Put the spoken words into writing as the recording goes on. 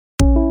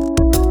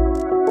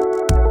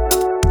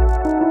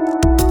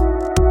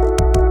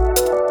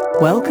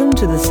Welcome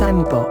to the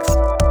Sandbox.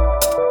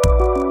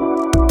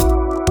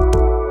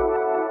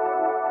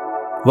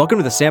 Welcome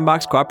to the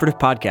Sandbox Cooperative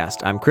Podcast.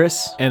 I'm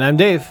Chris. And I'm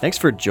Dave. Thanks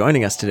for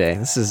joining us today.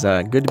 This is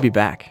good to be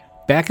back.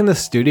 Back in the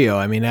studio.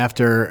 I mean,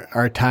 after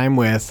our time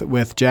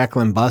with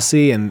Jacqueline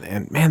Bussey,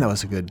 and man, that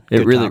was a good.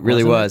 It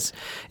really talk, was.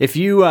 If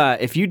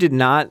you did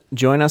not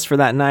join us for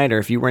that night, or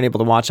if you weren't able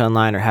to watch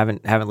online or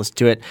haven't listened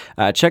to it,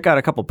 check out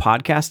a couple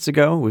podcasts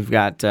ago. We've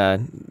got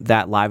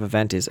that live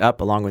event is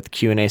up along with the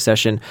Q&A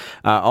session.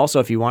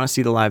 Also, if you want to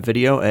see the live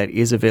video, it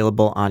is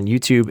available on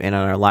YouTube and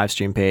on our live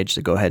stream page.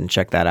 So go ahead and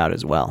check that out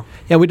as well.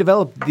 Yeah, we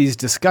developed these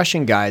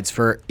discussion guides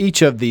for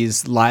each of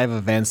these live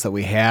events that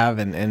we have,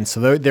 and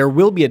so there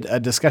will be a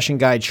discussion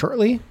guide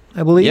shortly,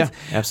 I believe. Yeah,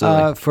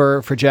 absolutely.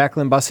 For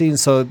Jacqueline Bussey. And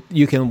so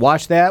you can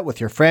watch that with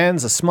your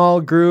friends, a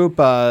small group,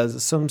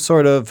 some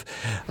sort of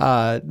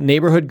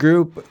neighborhood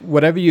group,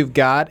 whatever you've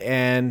got,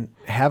 and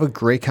have a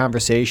great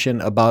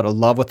conversation about a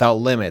love without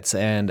limits.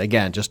 And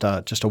again, just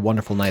a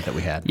wonderful night that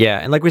we had. Yeah,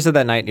 and like we said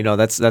that night,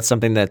 that's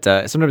something that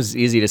sometimes it's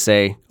easy to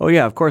say, oh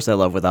yeah, of course I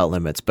love without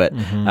limits. But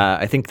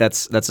I think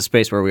that's a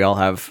space where we all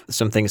have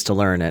some things to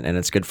learn, and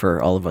it's good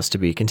for all of us to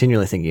be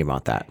continually thinking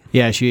about that.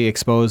 Yeah, she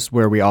exposed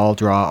where we all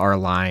draw our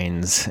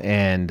lines,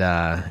 and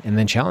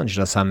then challenged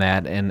us on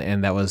that,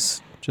 and that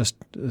was it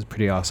was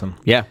pretty awesome.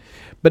 Yeah.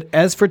 But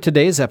as for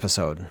today's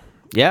episode.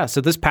 Yeah,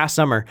 so this past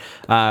summer,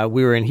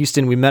 we were in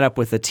Houston. We met up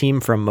with a team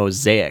from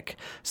Mosaic.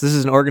 So this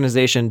is an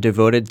organization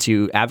devoted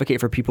to advocate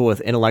for people with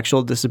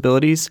intellectual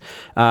disabilities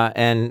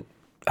and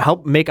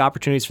help make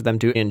opportunities for them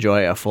to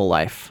enjoy a full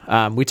life.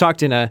 We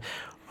talked in a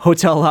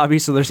hotel lobby,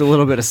 so there's a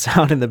little bit of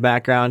sound in the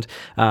background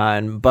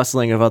and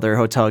bustling of other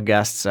hotel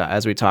guests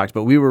as we talked.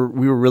 But we were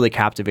really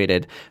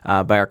captivated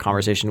by our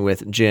conversation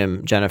with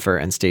Jim, Jennifer,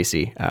 and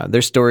Stacy.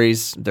 Their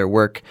stories, their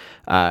work,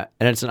 and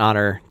it's an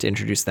honor to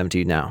introduce them to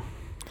you now.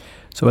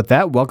 So with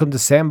that, welcome to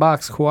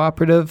Sandbox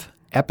Cooperative,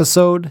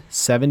 episode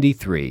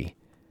 73,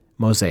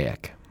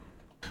 Mosaic.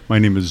 My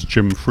name is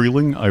Jim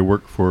Freeling. I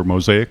work for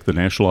Mosaic. The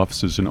national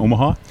office is in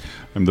Omaha.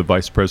 I'm the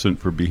vice president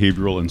for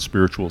behavioral and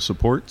spiritual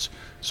supports,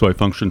 so I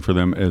function for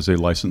them as a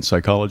licensed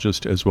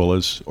psychologist as well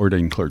as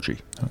ordained clergy.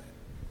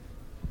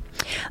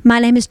 My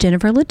name is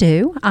Jennifer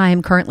Ledoux. I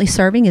am currently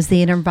serving as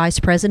the interim vice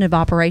president of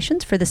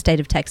operations for the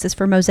state of Texas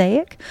for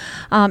Mosaic,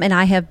 and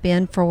I have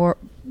been for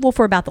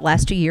about the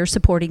last 2 years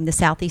supporting the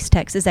Southeast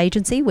Texas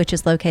Agency, which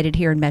is located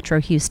here in Metro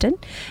Houston,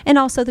 and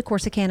also the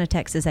Corsicana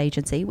Texas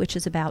Agency, which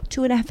is about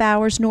 2.5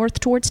 hours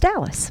north towards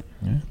Dallas.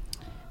 Yeah.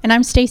 And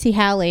I'm Stacy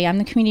Halley. I'm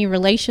the Community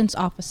Relations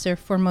Officer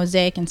for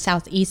Mosaic in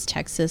Southeast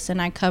Texas,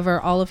 and I cover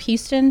all of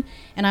Houston,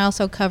 and I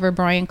also cover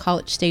Bryan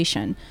College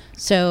Station.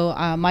 So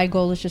my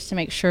goal is just to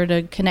make sure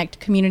to connect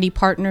community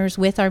partners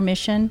with our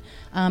mission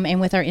and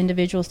with our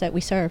individuals that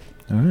we serve.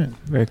 All right.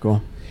 Very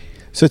cool.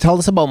 So tell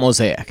us about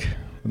Mosaic.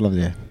 I'd love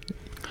to.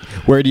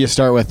 Where do you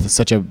start with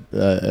such an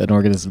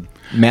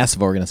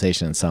massive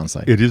organization, it sounds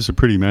like? It is a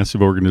pretty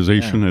massive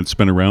organization. Yeah. It's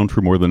been around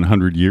for more than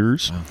 100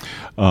 years.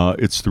 Wow.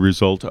 It's the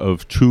result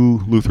of two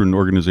Lutheran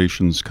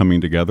organizations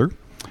coming together,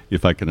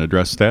 if I can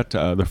address that.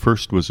 The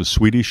first was a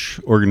Swedish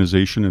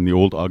organization in the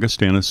old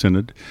Augustana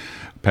Synod,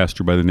 a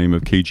pastor by the name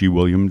of K.G.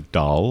 William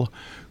Dahl,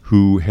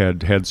 who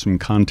had some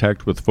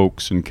contact with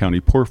folks in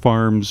County Poor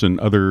Farms and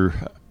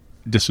other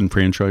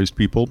disenfranchised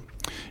people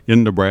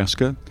in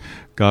Nebraska,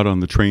 got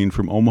on the train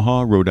from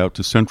Omaha, rode out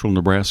to central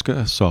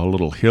Nebraska, saw a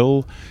little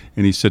hill,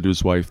 and he said to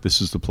his wife, this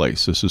is the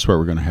place. This is where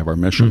we're going to have our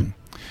mission.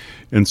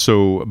 And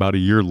so about a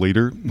year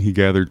later, he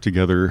gathered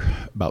together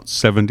about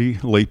 70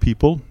 lay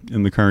people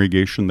in the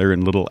congregation there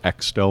in little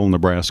Axtell,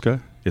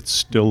 Nebraska. It's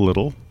still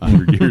little.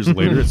 100 years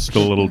later, it's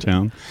still a little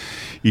town.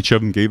 Each of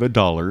them gave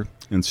 $1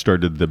 and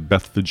started the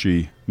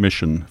Bethphagy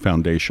Mission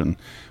Foundation,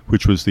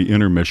 which was the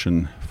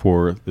intermission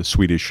for the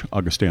Swedish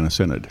Augustana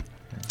Synod.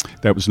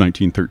 That was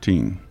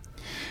 1913.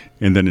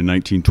 And then in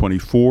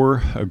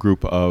 1924, a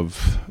group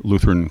of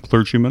Lutheran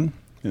clergymen,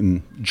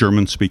 in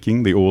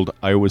German-speaking, the old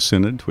Iowa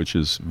Synod, which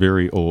is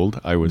very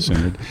old, Iowa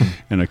Synod,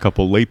 and a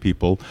couple lay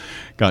people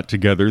got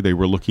together. They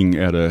were looking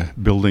at a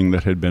building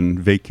that had been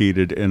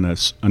vacated in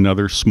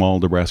another small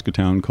Nebraska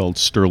town called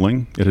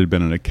Sterling. It had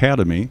been an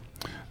academy,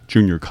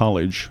 junior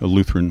college, a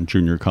Lutheran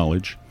junior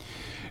college.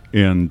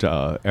 And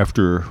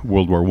after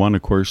World War I,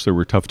 of course, there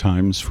were tough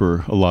times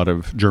for a lot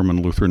of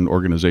German Lutheran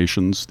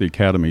organizations. The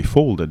academy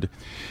folded.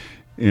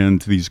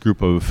 And these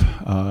group of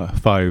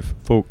 5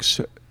 folks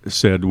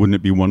said, wouldn't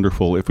it be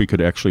wonderful if we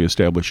could actually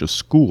establish a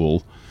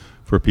school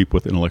for people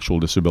with intellectual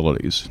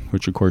disabilities,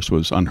 which, of course,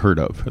 was unheard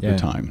of at the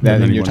time.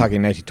 And you're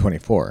talking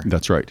 1924.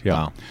 That's right,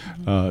 yeah.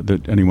 Wow.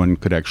 That anyone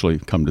could actually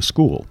come to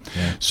school.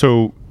 Yeah.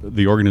 So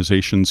the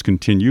organizations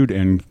continued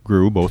and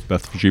grew, both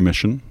Bethphagy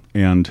Mission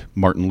and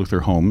Martin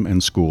Luther Home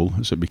and School,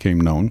 as it became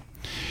known,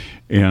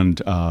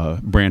 and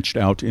branched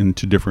out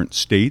into different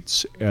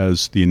states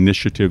as the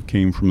initiative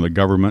came from the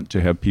government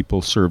to have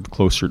people served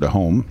closer to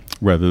home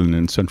rather than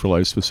in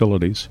centralized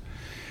facilities.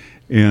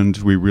 And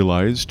we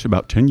realized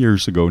about 10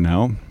 years ago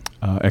now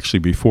actually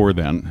before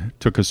then. It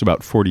took us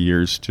about 40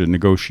 years to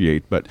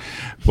negotiate, but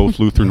both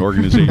Lutheran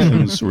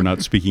organizations were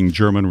not speaking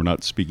German, we're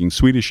not speaking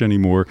Swedish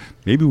anymore.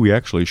 Maybe we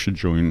actually should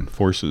join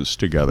forces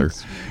together.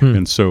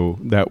 And so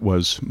that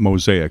was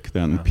Mosaic,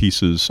 then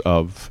pieces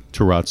of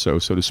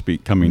Terrazzo, so to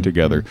speak, coming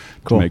together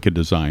to make a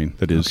design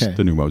that is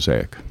the new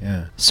Mosaic.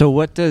 Yeah. So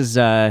what does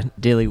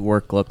daily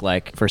work look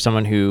like for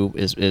someone who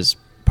is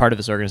part of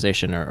this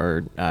organization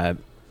or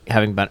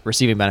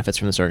receiving benefits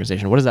from this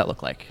organization? What does that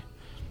look like?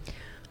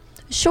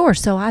 Sure.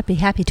 So I'd be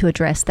happy to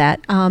address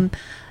that.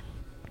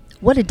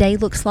 What a day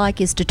looks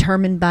like is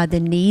determined by the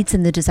needs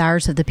and the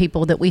desires of the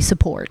people that we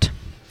support.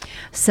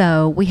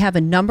 So we have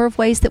a number of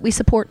ways that we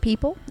support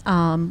people.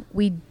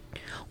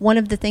 One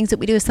of the things that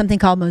we do is something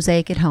called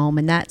Mosaic at Home,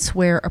 and that's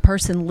where a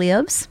person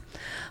lives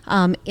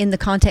in the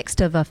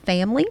context of a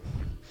family.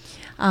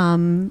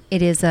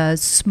 It is a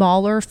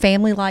smaller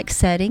family-like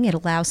setting. It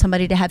allows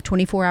somebody to have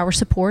 24-hour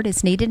support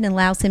as needed and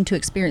allows them to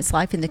experience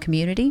life in the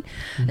community.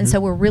 And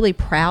so we're really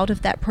proud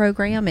of that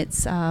program.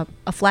 It's a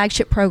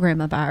flagship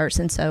program of ours.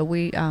 And so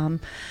we have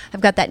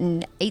got that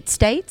in 8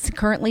 states.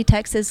 Currently,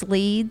 Texas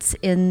leads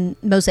in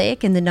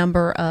Mosaic in the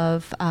number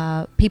of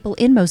people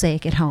in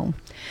Mosaic at Home.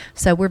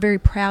 So we're very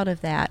proud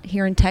of that.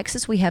 Here in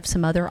Texas, we have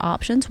some other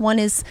options. One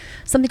is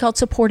something called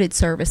supported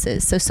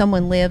services. So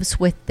someone lives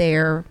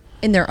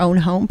in their own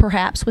home,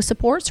 perhaps with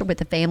supports or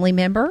with a family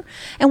member.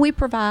 And we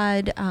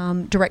provide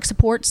direct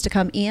supports to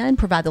come in,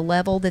 provide the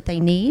level that they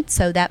need.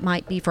 So that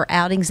might be for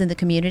outings in the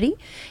community.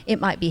 It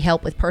might be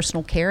help with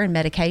personal care and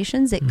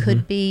medications. It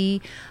could be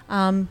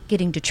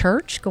getting to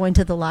church, going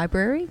to the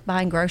library,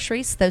 buying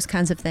groceries, those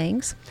kinds of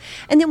things.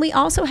 And then we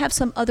also have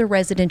some other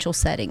residential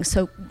settings.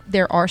 So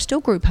there are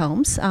still group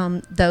homes.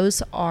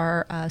 Those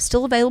are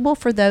still available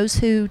for those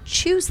who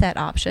choose that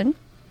option.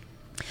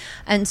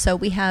 And so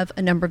we have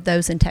a number of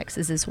those in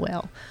Texas as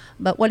well.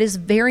 But what is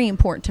very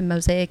important to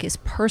Mosaic is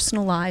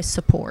personalized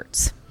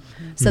supports.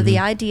 So the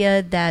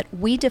idea that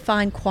we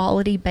define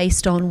quality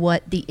based on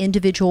what the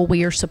individual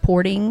we are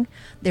supporting,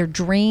 their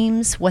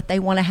dreams, what they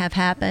want to have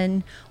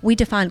happen. We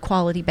define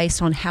quality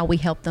based on how we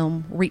help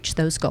them reach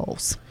those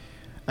goals.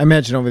 I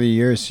imagine over the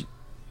years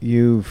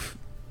you've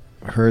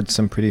heard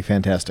some pretty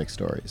fantastic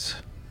stories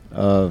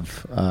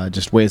of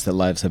just ways that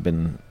lives have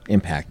been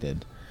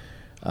impacted.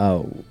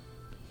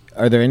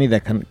 Are there any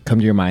that come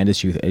to your mind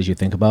as you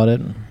think about it?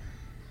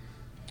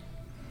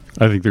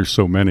 I think there's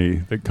so many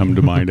that come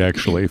to mind,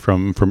 actually,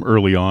 from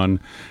early on,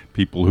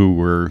 people who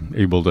were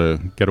able to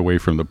get away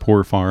from the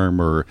poor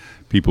farm or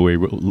people who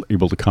were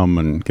able to come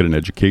and get an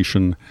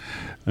education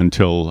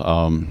until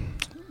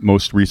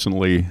most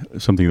recently,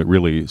 something that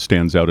really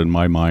stands out in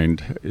my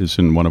mind is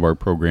in one of our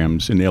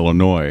programs in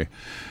Illinois,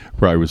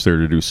 where I was there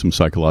to do some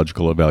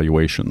psychological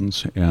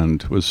evaluations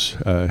and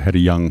had a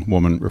young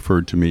woman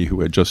referred to me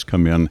who had just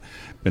come in,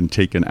 been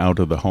taken out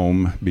of the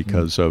home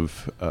because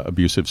of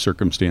abusive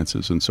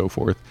circumstances and so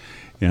forth,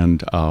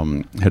 and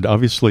had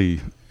obviously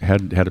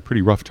had a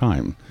pretty rough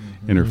time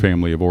in her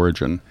family of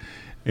origin.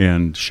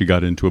 And she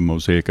got into a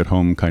Mosaic at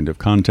Home kind of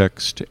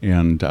context,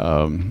 and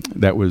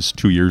that was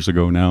 2 years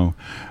ago now.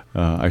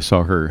 I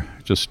saw her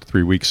just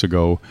 3 weeks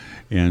ago,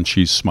 and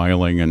she's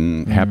smiling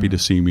and happy to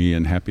see me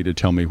and happy to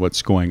tell me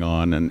what's going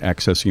on and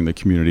accessing the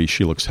community.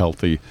 She looks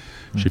healthy.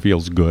 She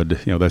feels good.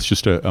 That's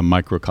just a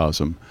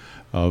microcosm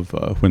of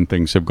when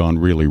things have gone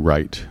really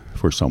right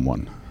for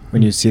someone.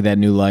 When you see that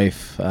new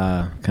life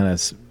kind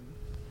of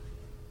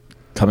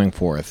coming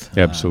forth.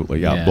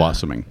 Absolutely,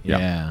 blossoming.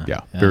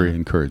 Yeah, very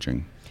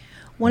encouraging.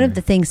 One of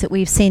the things that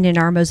we've seen in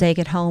our Mosaic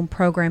at Home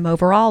program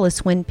overall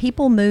is when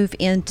people move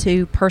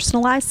into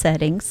personalized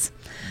settings,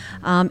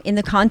 in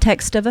the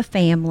context of a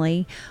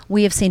family,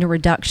 we have seen a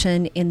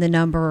reduction in the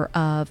number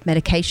of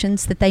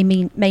medications that they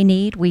may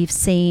need. We've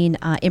seen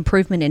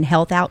improvement in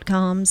health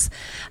outcomes,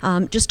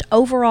 just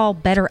overall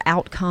better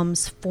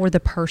outcomes for the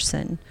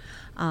person.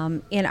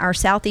 In our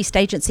Southeast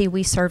agency,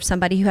 we serve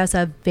somebody who has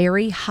a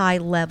very high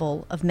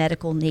level of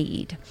medical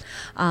need.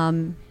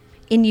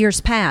 In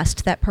years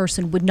past, that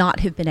person would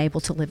not have been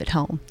able to live at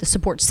home. The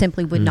support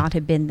simply would not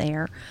have been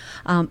there.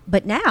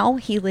 But now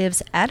he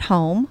lives at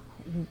home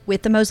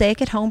with the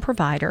Mosaic at Home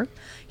provider.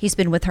 He's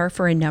been with her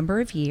for a number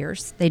of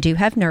years. They do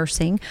have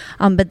nursing,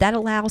 but that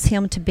allows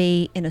him to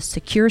be in a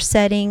secure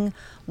setting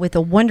with a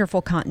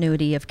wonderful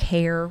continuity of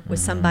care with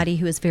somebody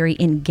who is very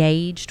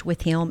engaged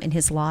with him in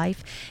his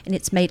life, and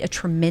it's made a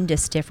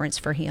tremendous difference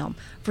for him.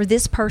 For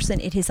this person,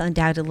 it has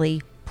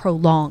undoubtedly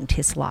prolonged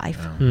his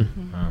life.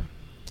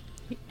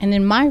 And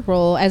in my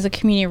role as a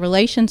community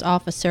relations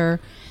officer,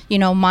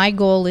 my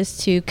goal is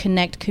to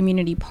connect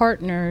community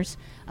partners,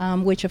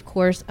 which of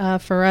course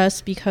for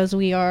us, because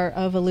we are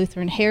of a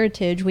Lutheran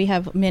heritage, we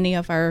have many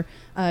of our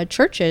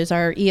churches,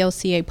 our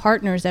ELCA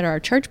partners that are our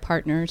church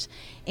partners.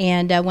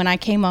 And when I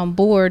came on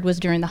board was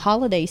during the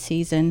holiday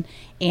season.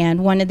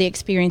 And one of the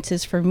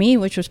experiences for me,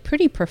 which was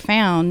pretty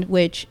profound,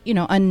 which,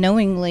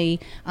 unknowingly,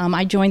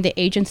 I joined the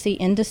agency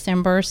in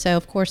December. So,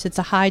 of course, it's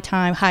a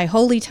high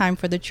holy time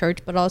for the church,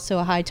 but also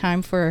a high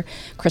time for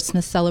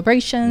Christmas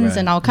celebrations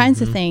and all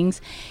kinds of things.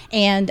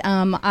 And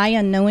I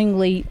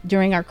unknowingly,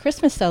 during our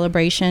Christmas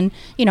celebration, station,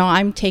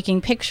 I'm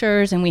taking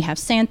pictures and we have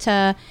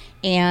Santa.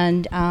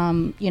 And,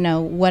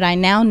 what I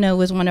now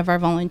know is one of our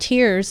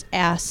volunteers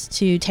asked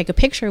to take a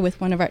picture with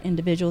one of our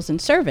individuals in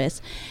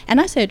service.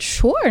 And I said,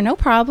 sure, no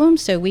problem.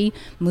 So we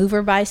move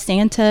her by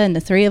Santa and the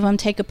three of them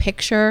take a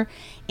picture.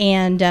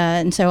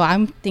 And so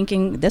I'm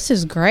thinking, this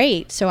is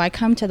great. So I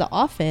come to the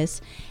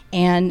office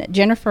and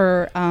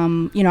Jennifer,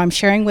 I'm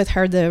sharing with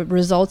her the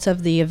results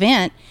of the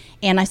event.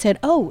 And I said,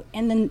 oh,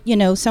 and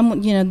then,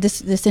 someone,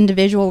 this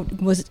individual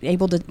was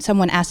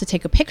someone asked to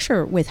take a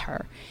picture with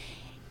her.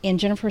 And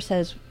Jennifer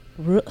says,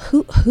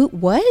 who,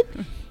 what?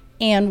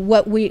 And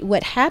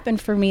what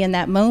happened for me in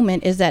that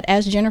moment is that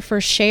as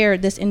Jennifer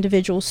shared this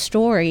individual's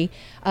story,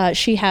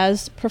 she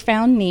has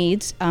profound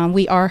needs.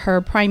 We are her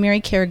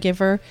primary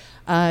caregiver.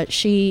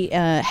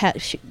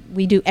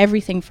 We do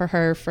everything for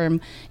her,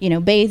 from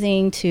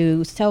bathing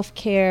to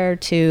self-care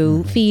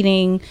to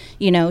feeding.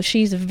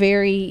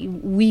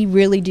 We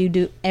really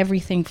do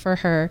everything for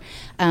her.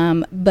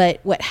 But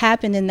what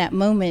happened in that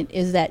moment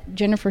is that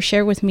Jennifer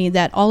shared with me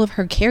that all of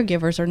her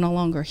caregivers are no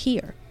longer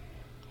here,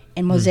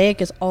 and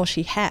Mosaic is all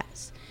she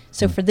has.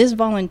 So for this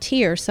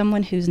volunteer,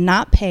 someone who's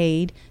not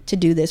paid to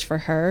do this for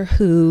her,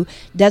 who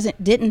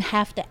didn't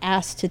have to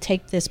ask to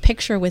take this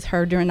picture with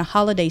her during the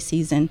holiday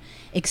season,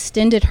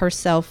 extended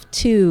herself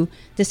to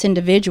this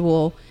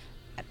individual,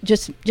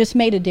 just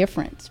made a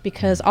difference.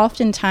 Because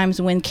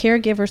oftentimes when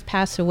caregivers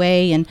pass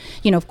away, and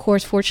of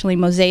course, fortunately,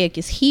 Mosaic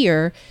is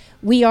here,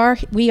 we are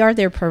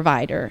their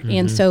provider,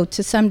 and so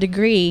to some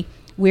degree,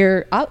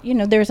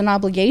 there's an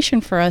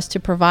obligation for us to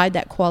provide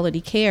that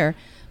quality care.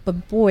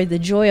 But boy, the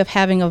joy of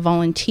having a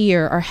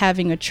volunteer or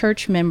having a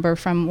church member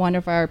from one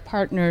of our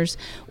partners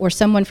or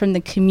someone from the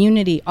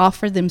community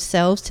offer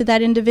themselves to that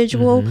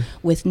individual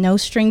with no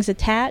strings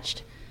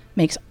attached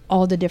makes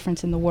all the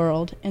difference in the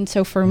world. And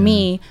so for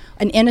me,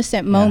 an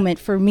innocent moment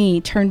for me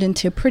turned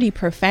into pretty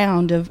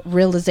profound of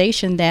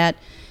realization that,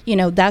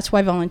 that's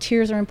why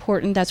volunteers are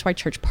important. That's why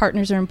church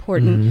partners are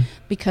important,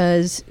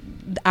 because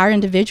our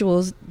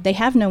individuals, they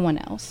have no one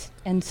else.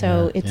 And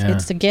so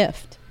it's a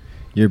gift.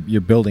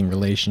 You're building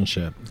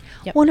relationship.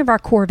 Yep. One of our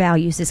core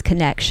values is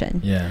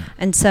connection. Yeah.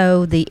 And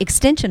so the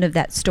extension of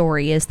that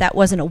story is that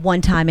wasn't a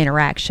one-time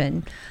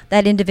interaction.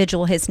 That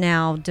individual has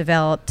now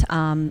developed,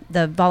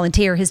 the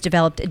volunteer has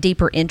developed a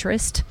deeper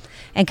interest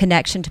and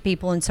connection to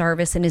people in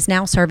service and is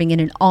now serving in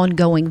an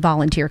ongoing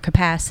volunteer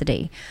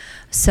capacity.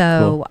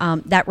 So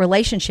that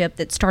relationship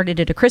that started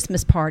at a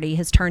Christmas party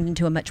has turned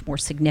into a much more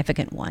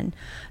significant one.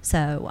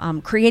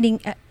 So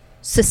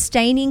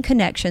sustaining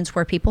connections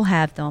where people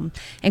have them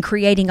and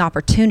creating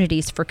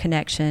opportunities for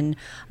connection,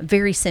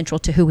 very central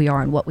to who we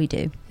are and what we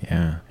do.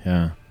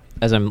 Yeah.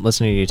 As I'm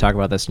listening to you talk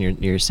about this,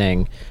 and you're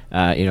saying,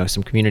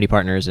 some community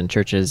partners and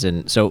churches,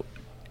 and so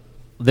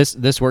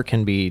this work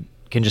can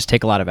just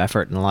take a lot of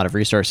effort and a lot of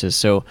resources.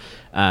 So,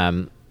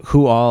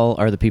 who all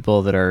are the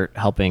people that are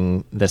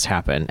helping this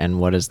happen, and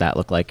what does that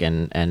look like,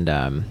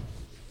 and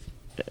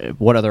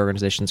what other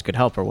organizations could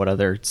help, or what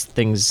other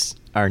things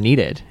are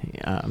needed,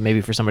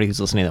 maybe for somebody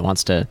who's listening that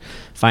wants to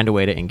find a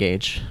way to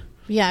engage?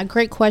 Yeah,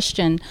 great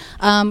question.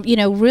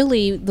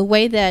 Really the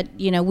way that,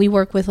 we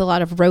work with a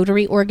lot of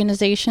Rotary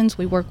organizations,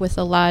 we work with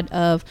a lot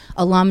of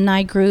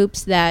alumni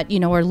groups that,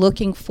 are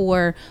looking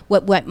for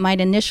what might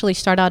initially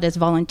start out as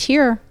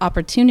volunteer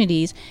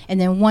opportunities.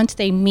 And then once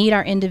they meet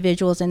our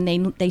individuals and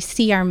they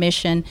see our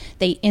mission,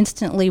 they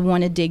instantly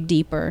want to dig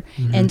deeper.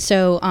 And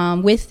so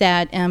with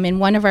that, in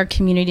one of our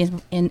communities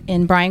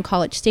in Bryan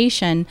College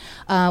Station,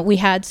 we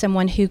had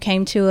someone who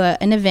came to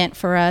an event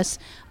for us,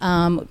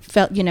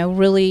 felt,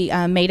 really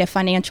made a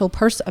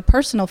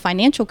personal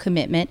financial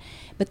commitment.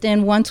 But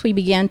then once we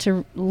began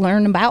to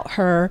learn about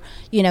her,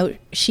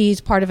 she's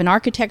part of an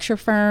architecture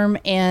firm,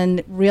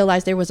 and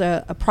realized there was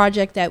a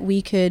project that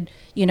we could,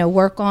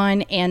 work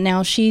on. And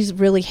now she's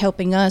really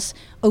helping us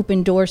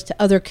open doors to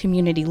other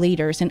community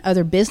leaders and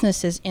other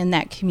businesses in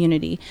that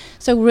community.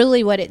 So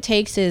really what it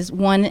takes is,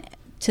 one,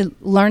 to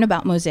learn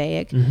about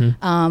Mosaic,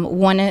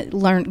 want to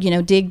learn,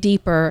 dig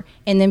deeper,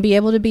 and then be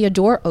able to be a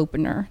door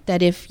opener.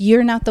 That if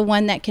you're not the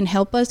one that can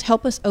help us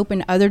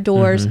open other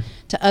doors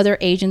to other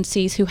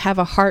agencies who have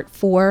a heart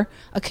for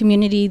a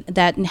community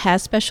that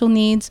has special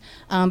needs,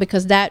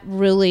 because that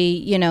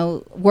really,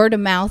 word of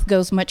mouth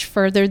goes much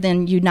further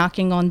than you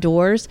knocking on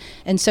doors.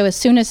 And so as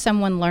soon as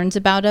someone learns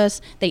about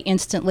us, they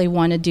instantly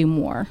want to do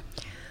more.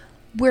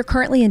 We're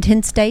currently in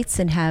 10 states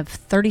and have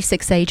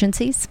 36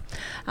 agencies.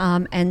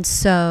 And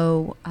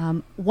so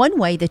one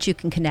way that you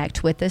can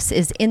connect with us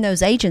is in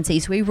those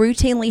agencies. We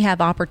routinely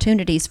have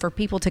opportunities for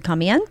people to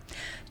come in,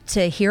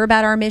 to hear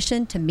about our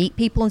mission, to meet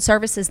people in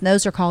services, and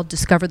those are called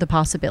Discover the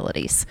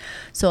Possibilities.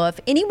 So if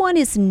anyone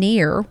is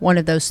near one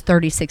of those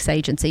 36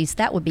 agencies,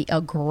 that would be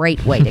a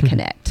great way to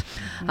connect.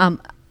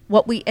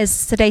 As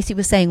Stacy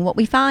was saying, what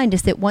we find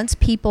is that once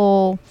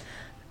people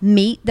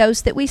meet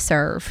those that we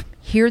serve,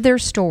 hear their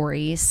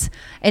stories,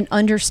 and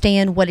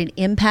understand what an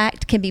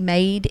impact can be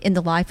made in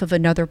the life of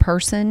another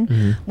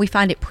person, we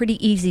find it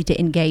pretty easy to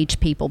engage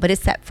people. But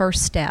it's that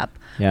first step.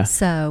 Yeah.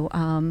 So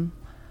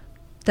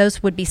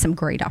those would be some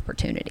great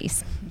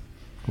opportunities.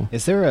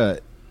 Is there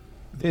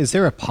Is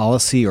there a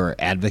policy or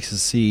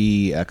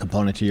advocacy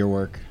component to your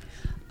work?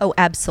 Oh,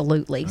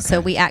 absolutely. So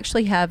Okay. we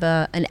actually have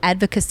an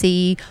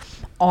advocacy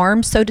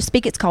arm, so to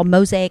speak. It's called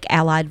Mosaic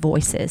Allied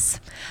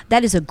Voices.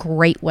 That is a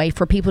great way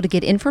for people to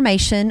get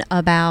information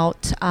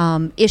about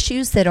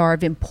issues that are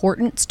of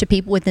importance to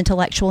people with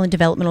intellectual and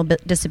developmental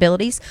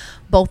disabilities,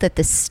 both at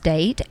the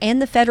state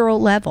and the federal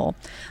level.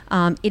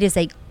 It is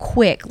a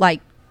quick,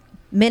 like,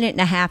 minute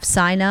and a half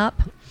sign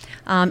up,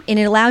 and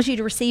it allows you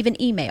to receive an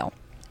email.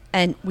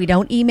 And we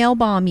don't email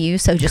bomb you,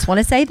 so just want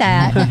to say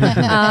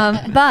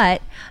that.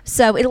 But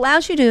so it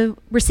allows you to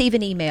receive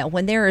an email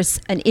when there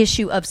is an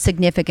issue of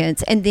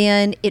significance, and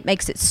then it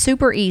makes it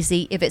super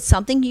easy. If it's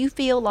something you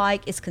feel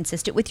like is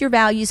consistent with your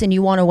values and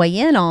you want to weigh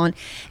in on,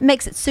 it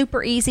makes it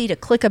super easy to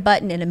click a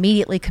button and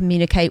immediately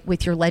communicate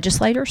with your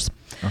legislators.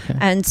 Okay.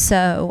 And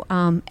so,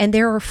 and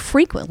there are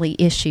frequently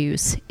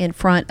issues in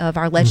front of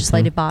our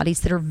legislative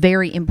bodies that are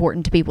very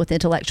important to people with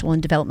intellectual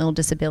and developmental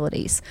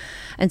disabilities.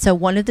 And so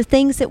one of the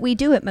things that we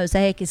do at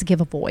Mosaic is give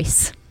a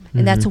voice.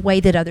 And that's a way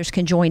that others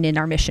can join in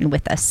our mission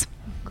with us.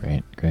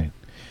 Great.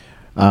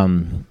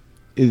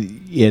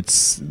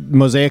 It's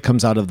Mosaic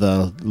comes out of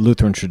the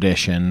Lutheran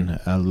tradition,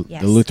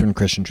 Yes. the Lutheran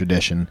Christian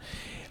tradition,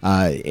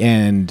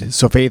 and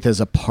so faith is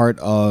a part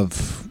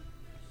of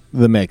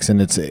the mix,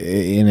 and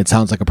it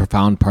sounds like a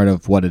profound part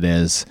of what it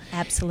is.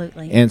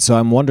 Absolutely. And so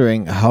I'm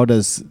wondering, how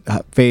has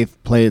faith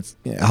played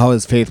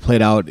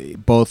out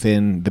both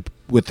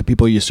with the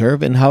people you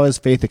serve, and how has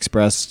faith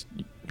expressed,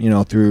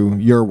 through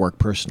your work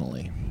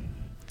personally?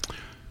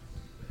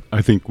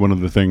 I think one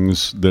of the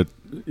things that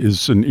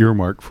is an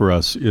earmark for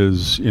us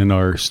is in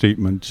our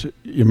statement,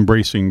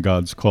 embracing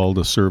God's call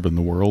to serve in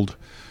the world.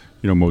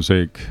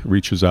 Mosaic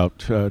reaches out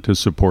to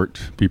support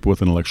people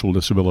with intellectual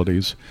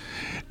disabilities.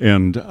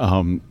 And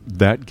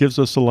that gives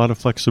us a lot of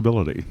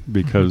flexibility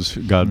because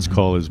God's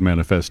call is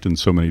manifest in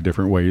so many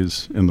different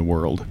ways in the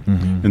world.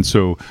 And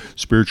so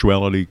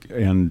spirituality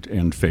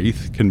and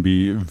faith can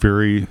be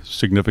very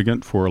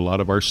significant for a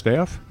lot of our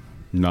staff,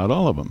 not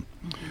all of them.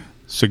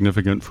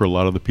 Significant for a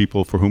lot of the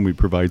people for whom we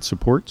provide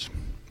support,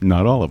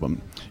 not all of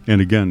them. And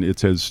again,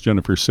 it's, as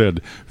Jennifer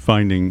said,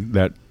 finding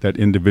that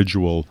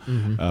individual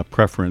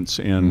preference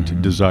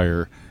and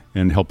desire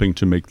and helping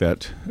to make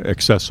that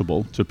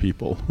accessible to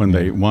people when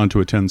they want to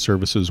attend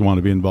services, want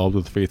to be involved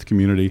with the faith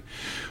community.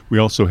 We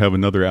also have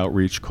another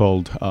outreach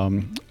called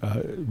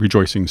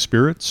Rejoicing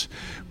Spirits,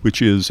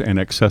 which is an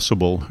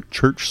accessible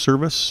church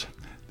service.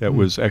 That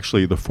was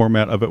actually, the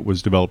format of it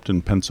was developed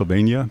in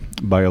Pennsylvania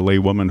by a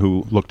laywoman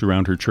who looked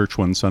around her church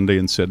one Sunday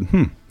and said,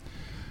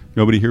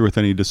 nobody here with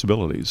any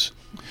disabilities.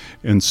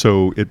 And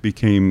so it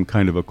became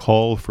kind of a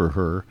call for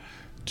her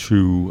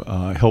to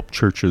help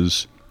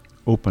churches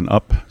open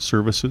up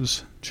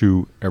services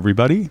to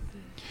everybody.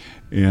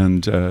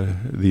 And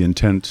the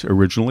intent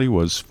originally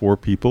was for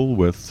people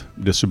with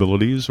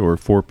disabilities or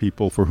for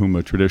people for whom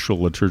a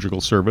traditional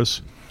liturgical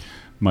service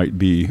might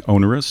be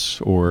onerous,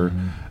 or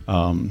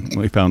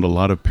we found a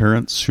lot of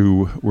parents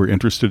who were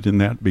interested in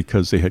that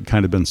because they had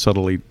kind of been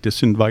subtly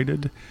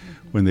disinvited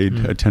when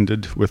they'd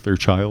attended with their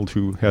child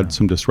who had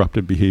some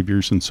disruptive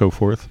behaviors and so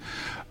forth.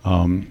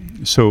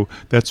 So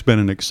that's been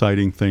an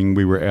exciting thing.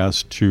 We were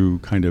asked to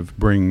kind of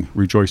bring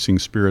Rejoicing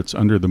Spirits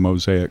under the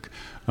Mosaic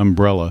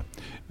umbrella,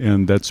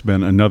 and that's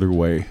been another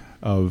way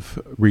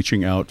of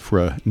reaching out for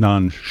a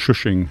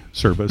non-shushing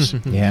service.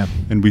 Yeah.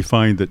 And we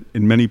find that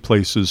in many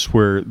places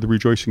where the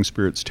Rejoicing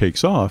Spirits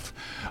takes off,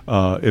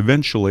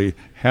 eventually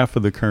half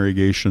of the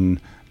congregation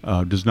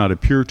does not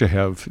appear to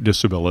have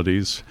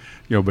disabilities,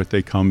 but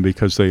they come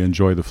because they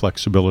enjoy the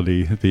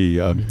flexibility, the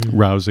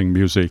rousing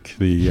music,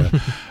 the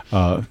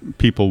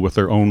people with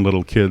their own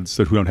little kids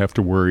who don't have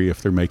to worry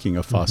if they're making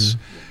a fuss.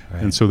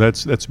 Right. And so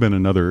that's been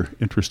another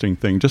interesting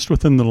thing just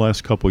within the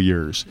last couple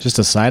years. Just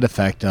a side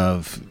effect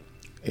of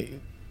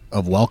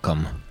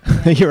welcome.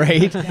 You're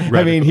right.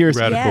 I mean, here's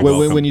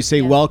when you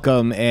say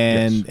welcome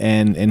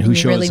and who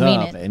shows really mean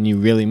up it. and you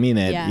really mean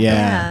it.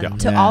 Yeah.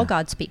 To all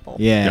God's people.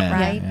 Yeah.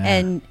 Right.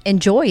 Yeah.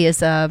 And joy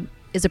is a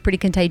pretty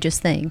contagious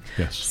thing.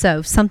 Yes.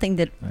 So something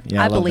that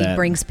Yeah, I I love believe that.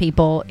 brings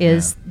people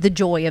is the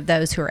joy of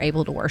those who are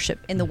able to worship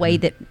in the way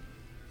that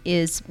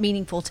is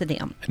meaningful to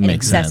them It and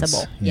makes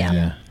accessible. sense.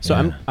 Yeah. So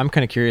Yeah. I'm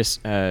kind of curious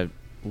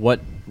what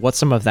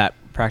some of that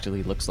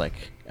practically looks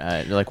like.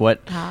 Like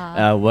what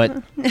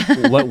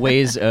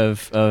ways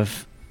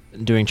of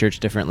doing church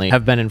differently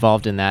have been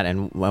involved in that,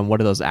 and what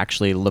do those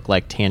actually look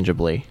like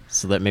tangibly,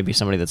 so that maybe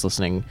somebody that's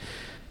listening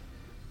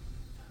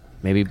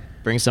maybe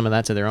bring some of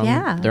that to their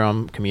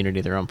own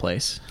community, their own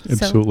place.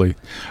 Absolutely.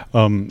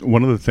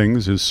 One of the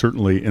things is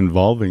certainly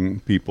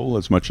involving people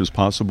as much as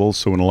possible.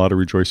 So in a lot of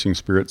Rejoicing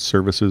Spirits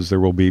services, there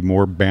will be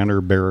more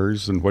banner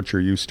bearers than what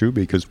you're used to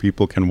because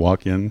people can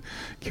walk in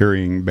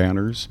carrying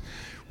banners.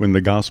 When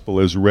the gospel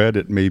is read,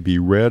 it may be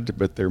read,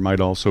 but there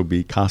might also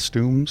be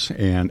costumes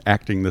and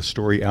acting the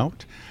story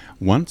out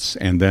once,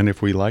 and then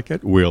if we like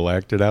it, we'll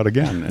act it out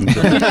again. And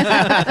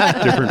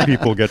different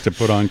people get to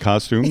put on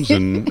costumes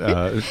and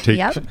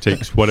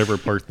take whatever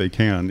part they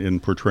can in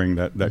portraying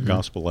that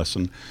gospel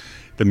lesson.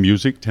 The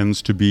music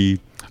tends to be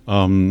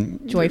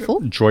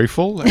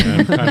Joyful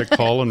and kind of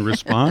call and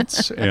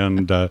response,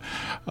 and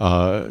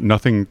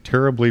nothing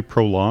terribly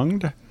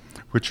prolonged,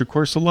 which of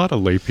course a lot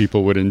of lay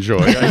people would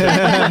enjoy.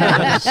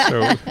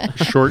 So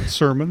short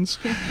sermons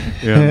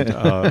and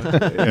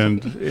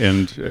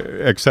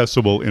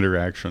accessible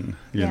interaction,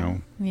 you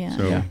know. Yeah.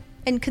 So, Yeah.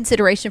 And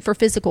consideration for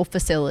physical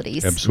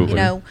facilities. Absolutely.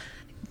 You know,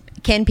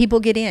 can people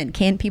get in?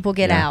 Can people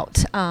get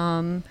out?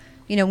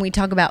 You know, when we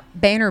talk about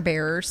banner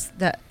bearers,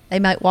 that they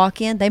might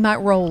walk in, they might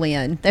roll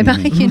in, they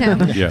might, you know.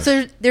 Yes.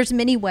 So there's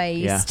many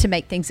ways to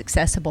make things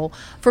accessible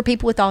for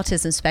people with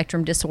autism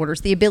spectrum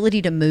disorders. The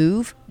ability to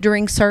move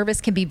during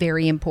service can be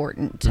very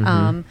important.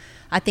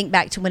 I think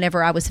back to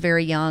whenever I was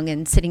very young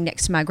and sitting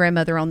next to my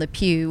grandmother on the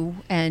pew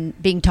and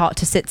being taught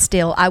to sit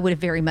still. I would have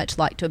very much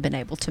liked to have been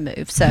able to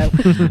move. So,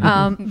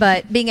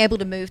 but being able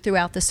to move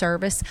throughout the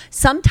service.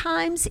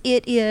 Sometimes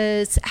it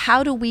is,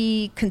 how do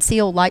we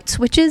conceal light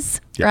switches,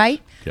 right?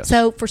 Yes.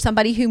 So for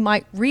somebody who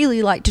might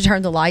really like to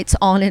turn the lights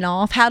on and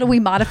off, how do we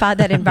modify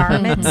that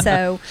environment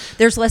so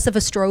there's less of a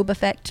strobe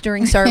effect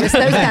during service?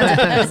 Those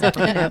kinds of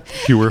things. You know.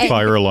 fewer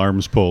fire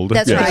alarms pulled.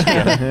 That's Yes.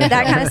 right.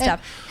 That kind of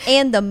stuff.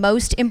 And the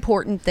most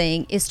important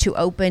thing is to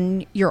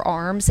open your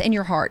arms and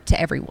your heart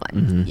to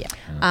everyone.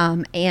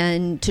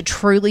 And to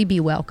truly be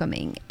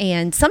welcoming.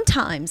 And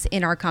sometimes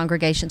in our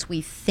congregations,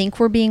 we think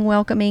we're being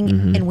welcoming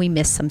and we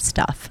miss some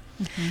stuff.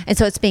 And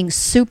so it's being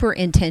super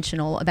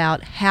intentional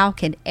about how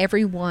can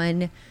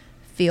everyone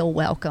feel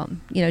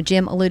welcome. You know,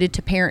 Jim alluded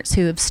to parents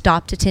who have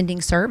stopped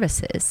attending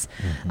services.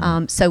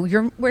 So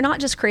we're not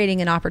just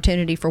creating an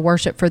opportunity for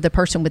worship for the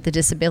person with the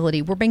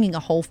disability. We're bringing a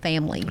whole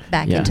family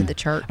back into the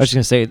church. I was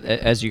just going to say,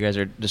 as you guys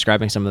are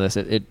describing some of this,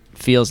 it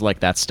feels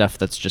like that stuff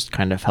that's just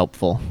kind of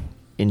helpful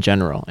in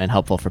general and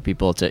helpful for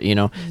people to, you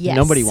know,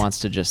 nobody wants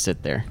to just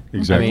sit there.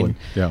 Exactly. I mean,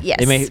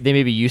 Yes. they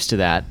may be used to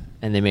that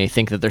and they may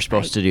think that they're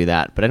supposed to do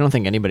that, but I don't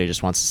think anybody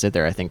just wants to sit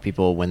there. I think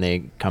people, when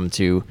they come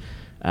to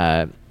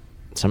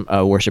some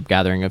worship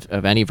gathering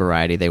of any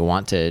variety, they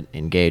want to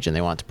engage and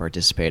they want to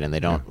participate, and they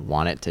don't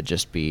want it to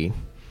just be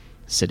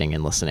sitting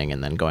and listening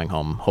and then going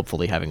home,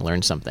 hopefully having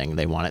learned something.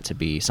 They want it to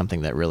be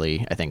something that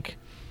really, I think,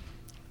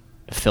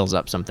 fills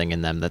up something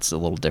in them that's a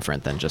little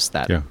different than just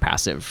that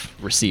passive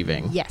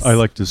receiving. Yes. I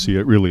like to see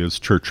it really as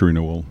church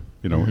renewal.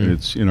 You know,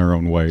 it's in our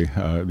own way.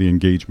 The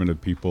engagement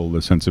of people,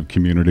 the sense of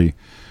community,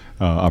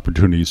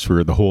 opportunities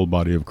for the whole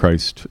body of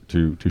Christ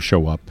to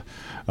show up.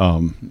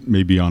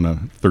 Maybe on a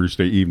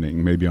Thursday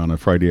evening, maybe on a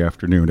Friday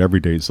afternoon. Every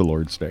day is the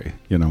Lord's Day,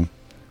 you know.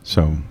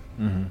 So,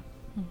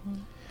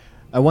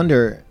 I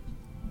wonder,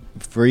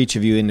 for each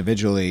of you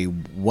individually,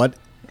 what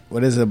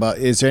is it about?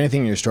 Is there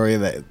anything in your story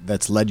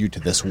that's led you to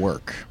this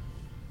work?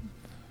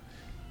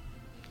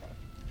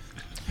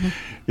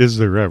 is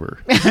there ever?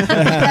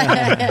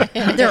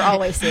 There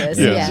always is.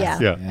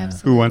 Yeah.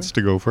 Who wants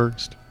to go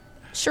first?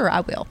 Sure, I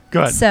will.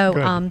 Go ahead.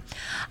 So,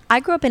 I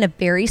grew up in a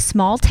very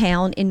small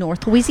town in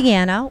North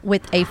Louisiana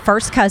with a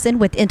first cousin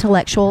with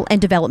intellectual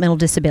and developmental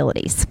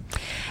disabilities.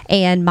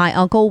 And my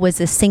uncle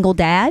was a single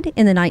dad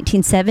in the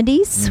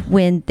 1970s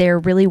when there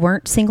really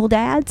weren't single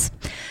dads.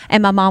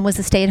 And my mom was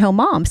a stay-at-home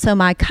mom. So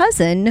my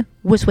cousin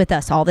was with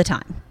us all the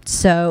time.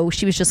 So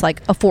she was just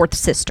like a fourth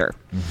sister.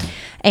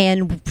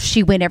 And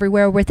she went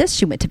everywhere with us.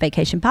 She went to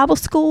Vacation Bible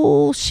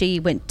School.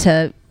 She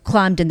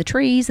climbed in the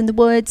trees in the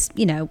woods,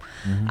 you know.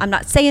 I'm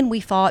not saying we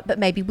fought, but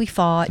maybe we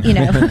fought, you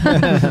know.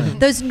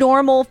 Those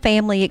normal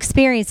family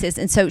experiences.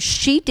 And so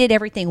she did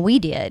everything we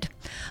did.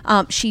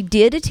 She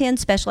did attend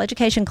special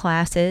education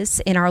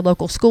classes in our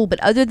local school, but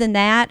other than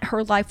that,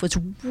 her life was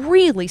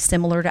really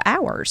similar to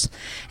ours.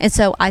 And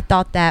so I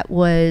thought that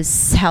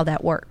was how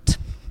that worked.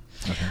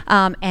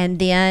 And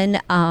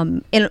then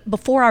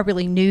before I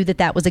really knew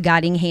that was a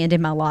guiding hand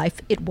in my life,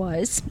 it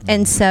was.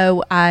 And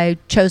so I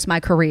chose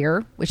my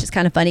career, which is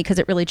kind of funny because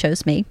it really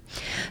chose me.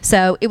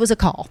 So it was a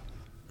call.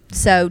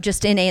 So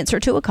just in answer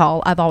to a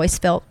call, I've always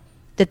felt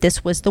that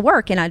this was the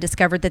work. And I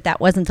discovered that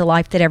wasn't the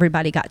life that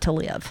everybody got to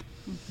live.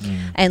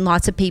 And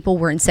lots of people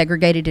were in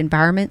segregated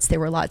environments. There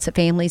were lots of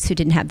families who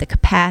didn't have the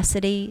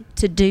capacity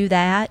to do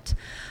that.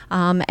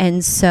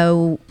 And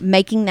so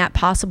making that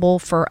possible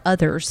for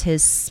others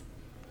has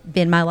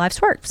been my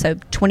life's work. So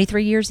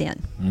 23 years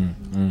in.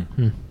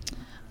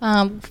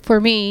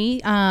 For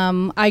me,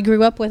 I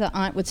grew up with an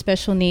aunt with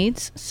special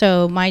needs.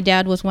 So my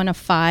dad was one of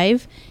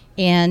 5,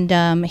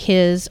 and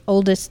his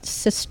oldest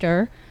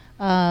sister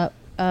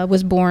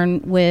was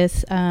born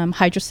with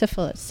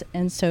hydrocephalus,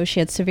 and so she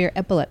had severe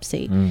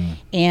epilepsy,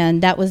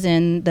 and that was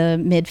in the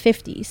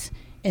mid-50s.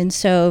 And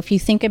so if you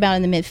think about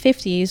in the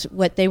mid-50s,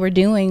 what they were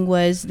doing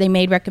was they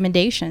made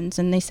recommendations,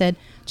 and they said,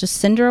 just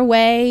send her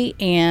away,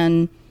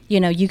 and you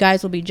know, you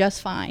guys will be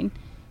just fine.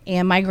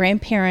 And my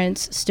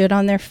grandparents stood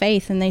on their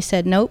faith, and they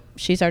said, nope,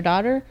 she's our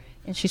daughter,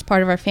 and she's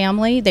part of our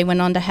family. They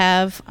went on to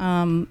have,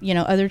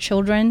 other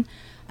children,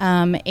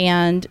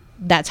 and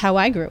that's how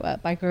I grew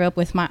up. I grew up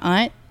with my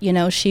aunt. You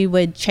know, she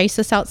would chase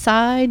us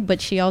outside, but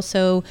she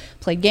also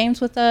played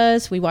games with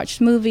us. We watched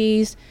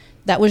movies.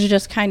 That was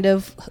just kind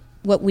of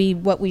what we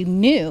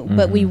knew,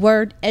 but we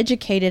were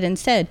educated and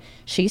said,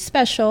 she's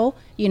special,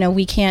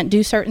 we can't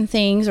do certain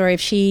things, or if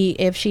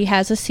she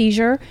has a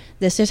seizure,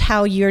 this is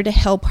how you're to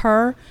help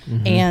her.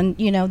 And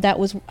that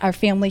was our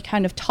family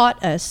kind of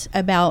taught us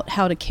about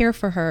how to care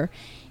for her,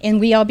 and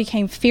we all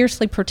became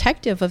fiercely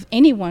protective of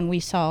anyone we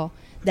saw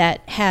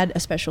that had a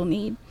special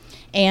need.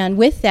 And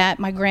with that,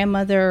 my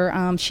grandmother,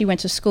 she went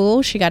to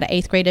school, she got an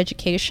 8th grade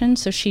education,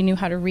 so she knew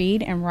how to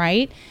read and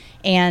write.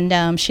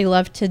 And she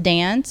loved to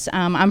dance.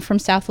 I'm from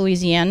South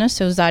Louisiana,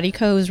 so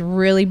Zydeco is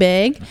really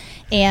big.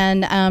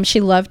 And she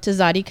loved to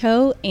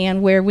Zydeco.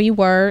 And where we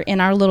were in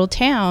our little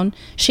town,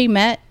 she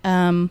met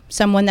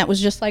someone that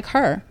was just like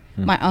her,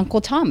 my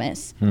Uncle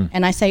Thomas.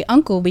 And I say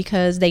uncle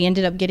because they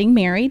ended up getting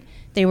married.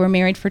 They were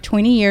married for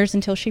 20 years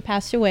until she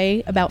passed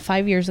away about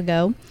 5 years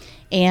ago.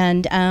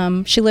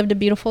 And she lived a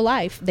beautiful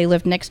life. They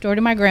lived next door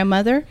to my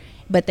grandmother,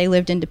 but they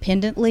lived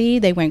independently.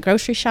 They went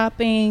grocery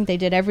shopping. They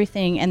did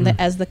everything. And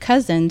as the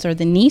cousins or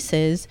the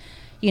nieces,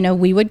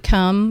 we would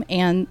come,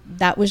 and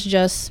that was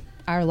just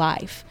our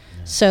life.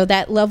 So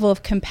that level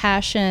of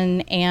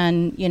compassion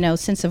and,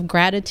 sense of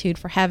gratitude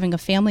for having a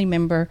family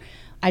member,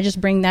 I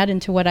just bring that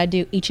into what I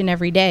do each and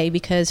every day,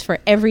 because for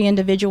every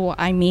individual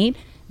I meet,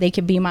 they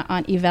could be my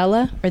Aunt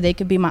Evella or they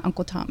could be my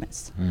Uncle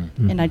Thomas.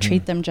 And I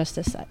treat them just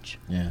as such.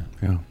 Yeah.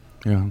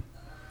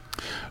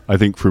 I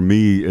think for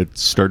me, it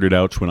started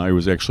out when I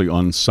was actually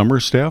on summer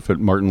staff at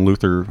Martin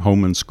Luther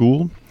Home and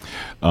School.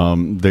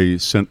 They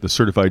sent the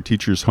certified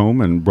teachers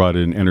home and brought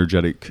in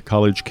energetic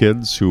college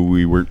kids who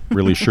we weren't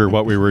really sure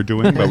what we were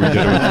doing, but we did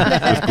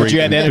it with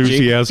great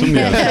enthusiasm.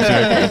 Yes,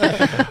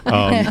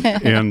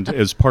 exactly. And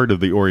as part of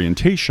the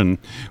orientation,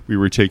 we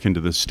were taken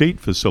to the state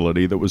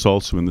facility that was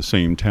also in the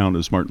same town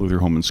as Martin Luther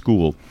Home and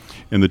School.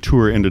 And the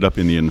tour ended up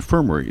in the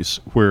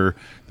infirmaries, where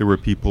there were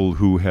people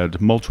who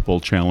had multiple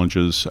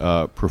challenges,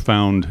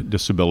 profound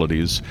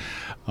disabilities.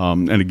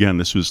 And again,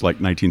 this was like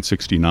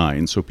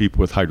 1969, so people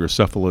with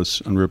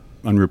hydrocephalus,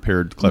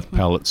 unrepaired cleft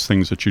palates,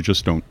 things that you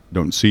just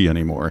don't see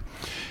anymore.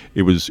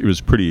 It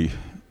was pretty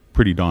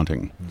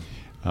daunting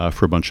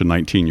for a bunch of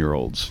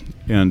 19-year-olds.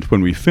 And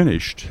when we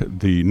finished,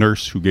 the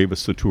nurse who gave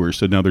us the tour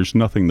said, "Now there's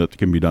nothing that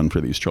can be done for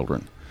these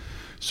children.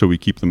 So we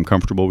keep them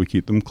comfortable, we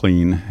keep them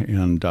clean,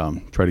 and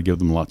try to give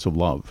them lots of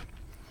love."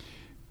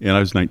 And I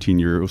was 19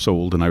 years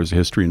old, and I was a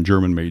history and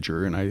German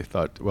major, and I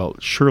thought, well,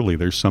 surely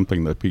there's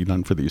something that be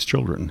done for these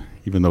children,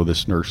 even though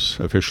this nurse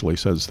officially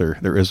says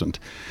there isn't.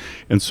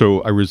 And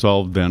so I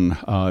resolved then,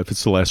 if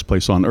it's the last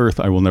place on earth,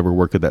 I will never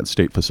work at that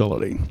state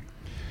facility.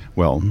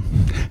 Well,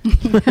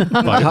 five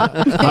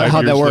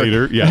years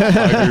later, 5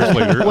 years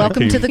later,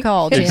 welcome to the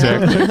call, Jim.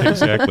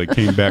 Exactly.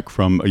 Came back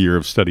from a year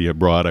of study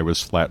abroad. I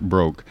was flat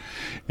broke,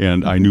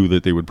 and I knew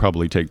that they would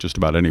probably take just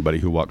about anybody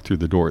who walked through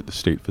the door at the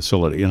state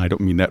facility. And I don't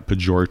mean that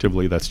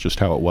pejoratively. That's just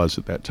how it was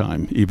at that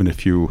time, even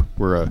if you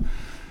were a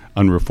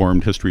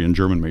unreformed history and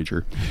German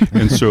major.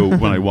 And so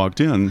when I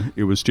walked in,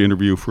 it was to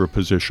interview for a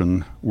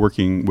position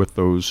working with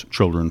those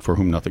children for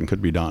whom nothing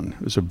could be done.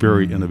 It was a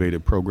very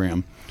innovative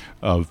program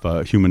of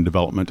human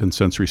development and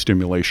sensory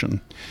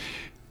stimulation.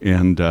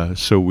 And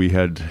so we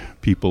had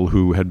people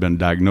who had been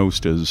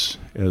diagnosed as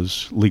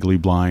legally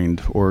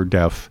blind or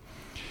deaf,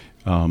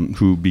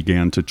 who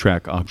began to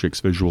track objects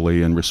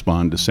visually and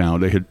respond to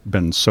sound. They had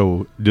been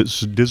so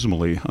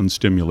dismally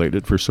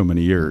unstimulated for so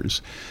many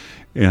years.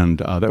 And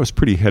that was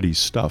pretty heady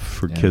stuff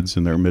for kids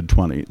in their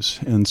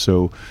mid-20s. And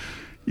so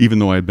even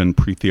though I had been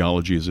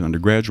pre-theology as an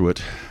undergraduate,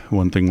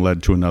 one thing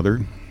led to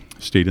another.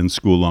 Stayed in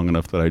school long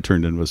enough that I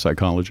turned into a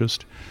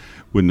psychologist.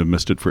 Wouldn't have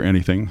missed it for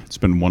anything. It's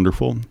been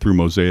wonderful. Through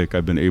Mosaic,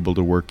 I've been able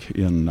to work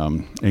in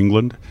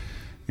England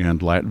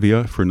and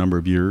Latvia for a number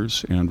of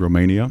years, and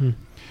Romania.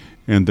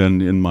 And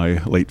then in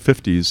my late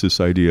 50s, this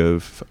idea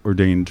of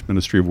ordained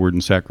ministry of word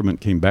and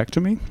sacrament came back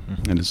to me.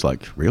 And it's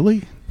like,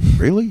 really?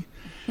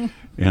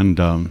 And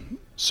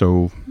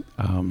so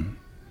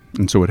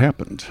it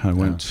happened. I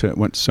went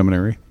to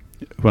seminary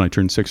when I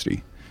turned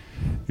 60.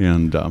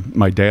 And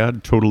my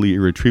dad totally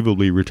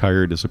irretrievably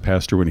retired as a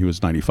pastor when he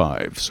was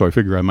 95. So I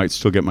figure I might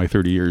still get my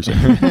 30 years in.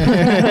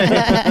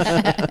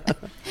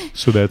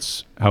 So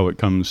that's how it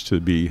comes to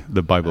be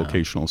the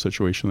bivocational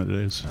situation that it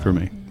is for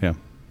me. Yeah.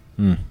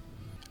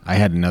 I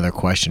had another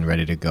question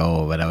ready to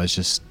go, but I was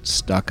just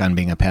stuck on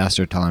being a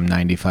pastor till I'm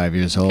 95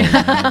 years old.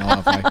 I don't know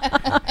if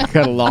I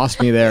kind of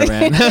lost me there,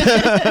 man.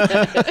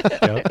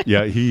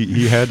 Yeah,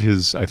 he had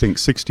his, I think,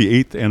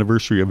 68th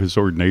anniversary of his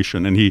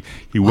ordination, and he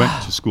went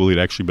to school. He'd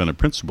actually been a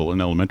principal in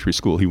elementary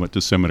school. He went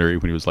to seminary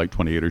when he was like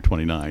 28 or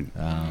 29.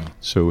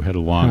 So had a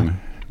long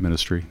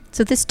ministry.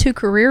 So this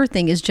 2-career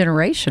thing is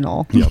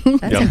generational. Yep.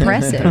 That's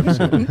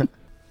impressive.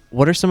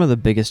 What are some of the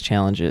biggest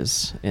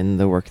challenges in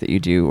the work that you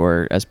do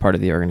or as part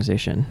of the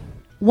organization?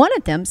 One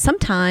of them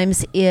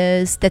sometimes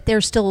is that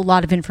there's still a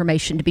lot of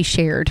information to be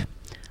shared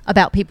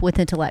about people with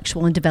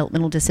intellectual and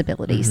developmental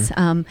disabilities.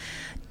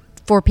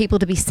 for people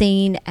to be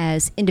seen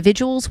as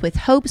individuals with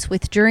hopes,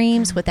 with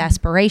dreams, with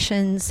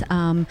aspirations,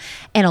 and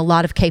a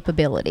lot of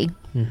capability.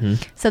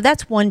 So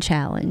that's one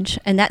challenge,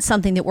 and that's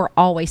something that we're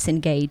always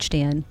engaged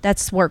in.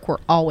 That's work we're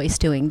always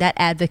doing. That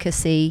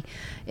advocacy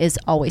is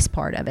always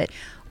part of it.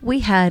 We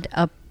had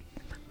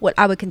what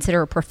I would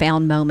consider a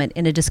profound moment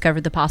in a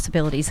Discover the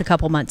Possibilities a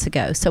couple months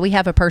ago. So we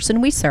have a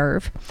person we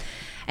serve,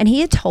 and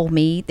he had told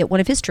me that one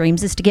of his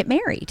dreams is to get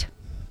married.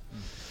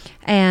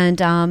 And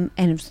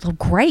it was, oh,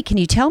 great, can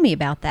you tell me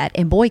about that?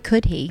 And boy,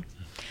 could he.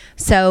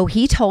 So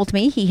he told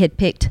me he had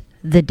picked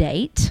the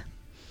date.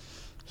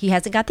 He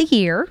hasn't got the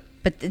year,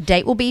 but the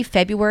date will be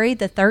February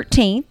the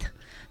 13th.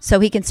 So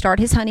he can start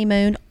his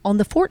honeymoon on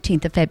the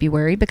 14th of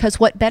February, because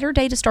what better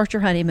day to start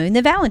your honeymoon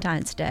than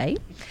Valentine's Day?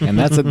 And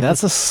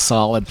that's a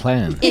solid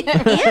plan. It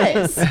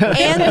is.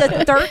 And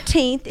the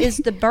 13th is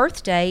the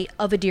birthday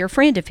of a dear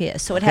friend of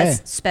his, so it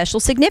has special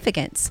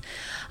significance.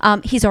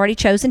 He's already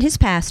chosen his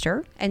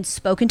pastor and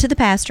spoken to the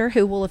pastor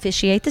who will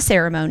officiate the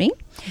ceremony.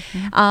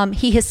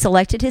 He has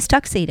selected his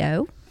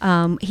tuxedo.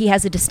 He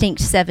has a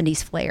distinct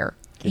 70s flair.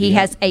 He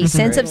has a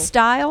sense of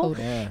style.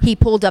 He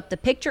pulled up the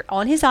picture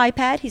on his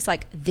iPad. He's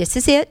like, this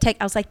is it.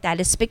 I was like, that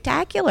is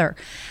spectacular.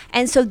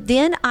 And so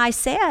then I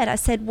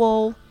said,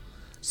 well,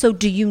 so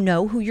do you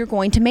know who you're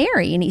going to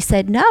marry? And he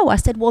said, no. I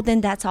said, well, then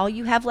that's all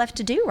you have left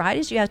to do, right?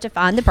 Is you have to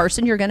find the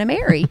person you're going to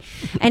marry.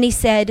 And he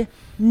said,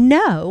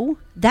 no,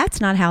 that's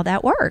not how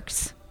that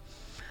works.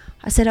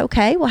 I said,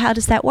 okay, well, how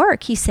does that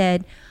work? He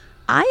said,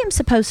 I am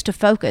supposed to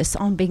focus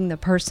on being the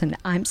person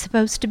I'm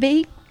supposed to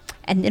be.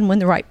 And then when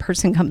the right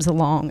person comes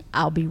along,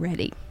 I'll be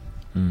ready.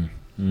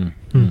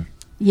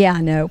 Yeah,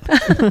 I know.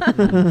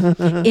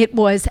 It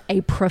was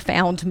a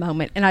profound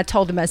moment. And I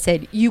told him, I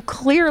said, you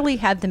clearly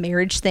have the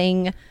marriage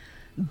thing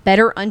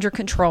better under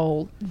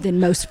control than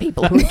most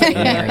people who are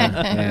getting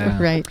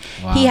married. Right.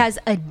 Wow. He has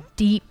a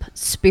deep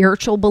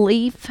spiritual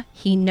belief.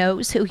 He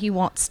knows who he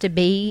wants to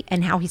be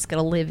and how he's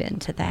going to live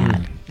into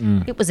that.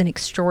 It was an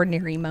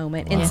extraordinary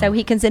moment. And so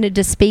he consented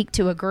to speak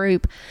to a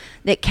group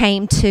that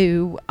came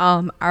to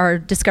our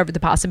Discover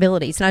the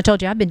Possibilities. And I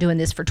told you, I've been doing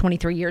this for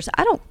 23 years.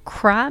 I don't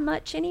cry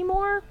much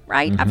anymore,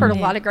 right? I've heard a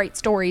lot of great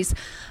stories.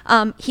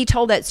 He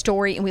told that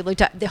story, and we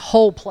looked at the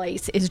whole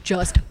place is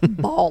just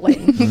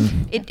bawling.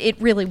 It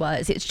really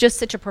was. It's just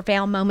such a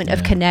profound moment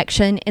of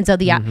connection. And so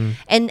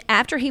and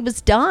after he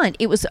was done,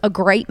 it was a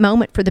great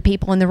moment for the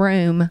people in the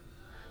room.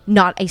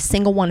 Not a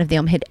single one of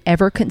them had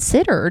ever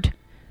considered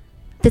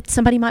that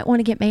somebody might want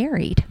to get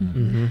married.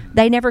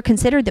 They never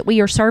considered that we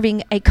are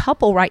serving a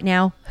couple right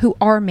now who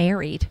are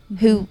married,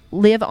 who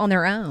live on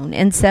their own.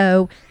 And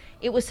so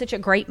it was such a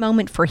great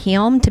moment for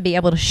him to be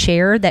able to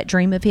share that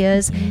dream of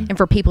his and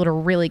for people to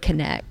really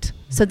connect.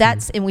 So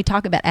that's, and we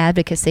talk about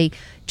advocacy,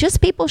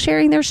 just people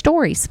sharing their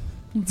stories.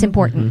 It's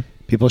important.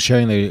 People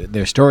sharing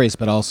their stories,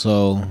 but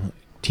also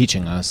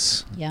teaching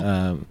us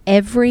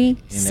Every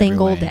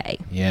single way. day.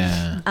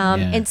 Yeah.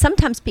 And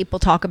sometimes people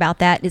talk about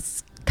that.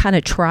 It's kind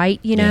of trite,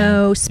 you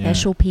know,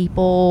 special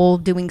people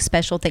doing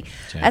special things.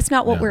 That's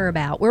not what we're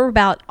about. We're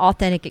about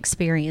authentic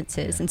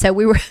experiences. And so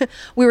we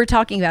were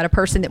talking about a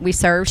person that we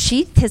serve.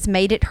 She has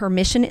made it her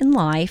mission in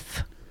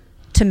life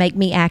to make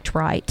me act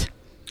right.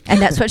 And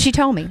that's what she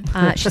told me.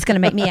 She's going to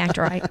make me act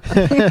right.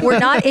 We're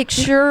not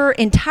sure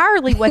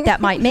entirely what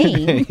that might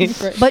mean,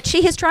 but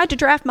she has tried to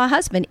draft my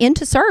husband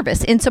into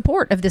service in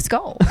support of this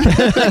goal.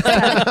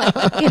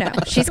 So, you know,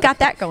 she's got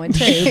that going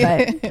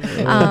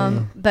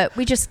too. But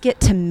we just get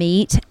to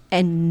meet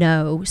and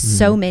know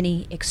so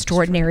many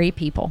extraordinary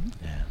people.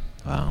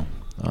 Wow.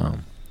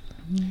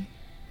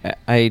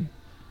 I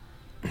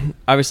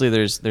obviously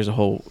there's a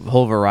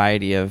whole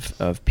variety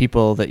of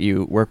people that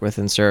you work with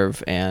and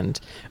serve, and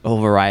a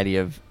whole variety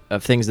of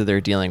things that they're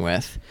dealing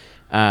with.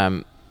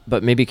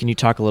 But maybe can you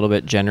talk a little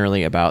bit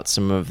generally about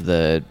some of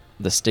the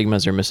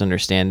stigmas or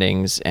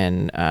misunderstandings,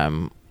 and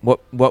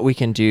what we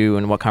can do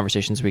and what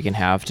conversations we can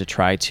have to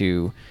try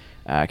to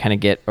kind of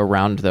get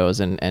around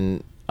those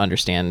and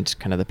understand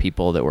kind of the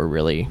people that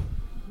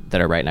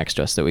are right next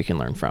to us that we can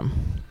learn from.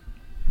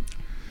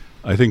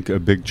 I think a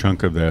big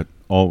chunk of that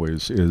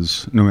always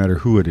is, no matter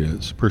who it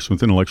is, person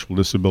with intellectual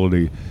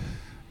disability,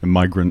 a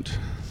migrant,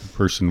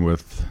 person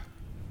with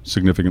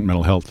significant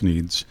mental health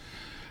needs,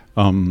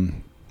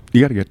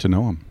 you got to get to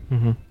know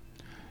them.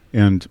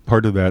 And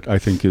part of that, I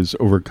think, is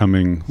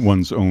overcoming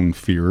one's own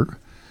fear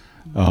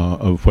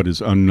of what is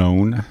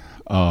unknown,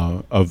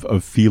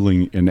 of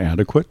feeling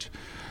inadequate.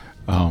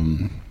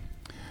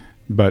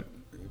 But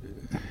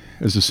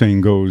as the saying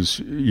goes,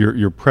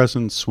 your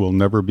presence will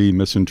never be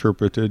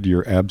misinterpreted.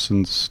 Your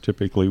absence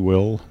typically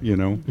will, you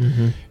know.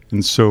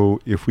 And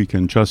so if we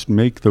can just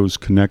make those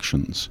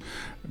connections,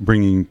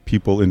 bringing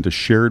people into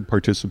shared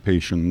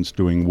participations,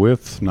 doing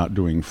with, not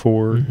doing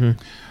for,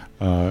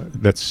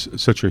 that's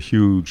such a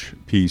huge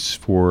piece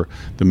for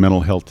the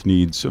mental health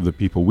needs of the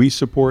people we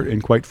support,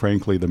 and quite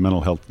frankly, the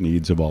mental health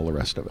needs of all the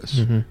rest of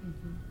us.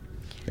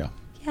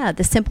 Yeah,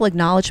 the simple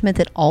acknowledgement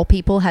that all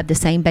people have the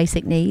same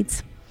basic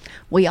needs.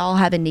 We all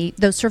have a need,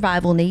 those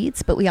survival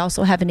needs, but we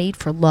also have a need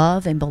for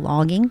love and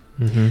belonging.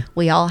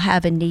 We all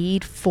have a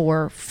need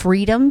for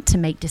freedom to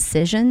make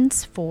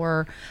decisions,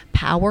 for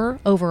power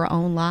over our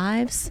own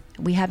lives.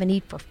 We have a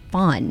need for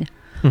fun.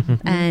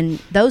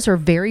 And those are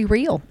very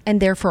real, and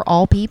they're for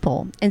all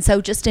people. And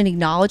so just an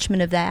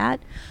acknowledgement of that.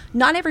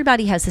 Not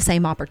everybody has the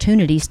same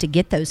opportunities to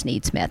get those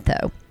needs met,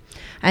 though.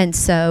 And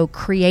so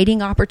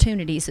creating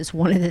opportunities is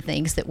one of the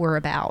things that we're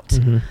about,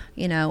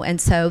 you know.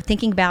 And so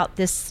thinking about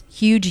this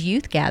huge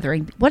youth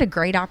gathering, what a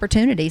great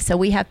opportunity. So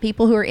we have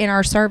people who are in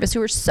our service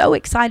who are so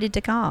excited to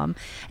come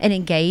and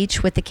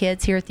engage with the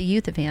kids here at the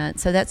youth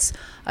event. So that's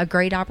a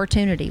great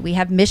opportunity. We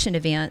have mission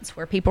events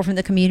where people from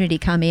the community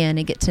come in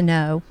and get to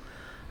know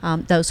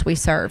those we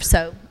serve.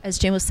 So as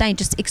Jim was saying,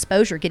 just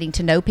exposure, getting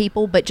to know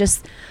people, but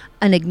just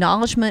an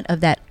acknowledgement of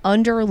that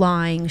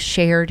underlying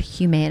shared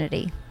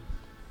humanity.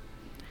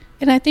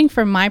 And I think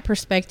from my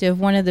perspective,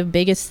 one of the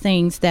biggest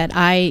things that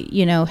I,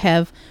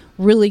 have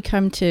really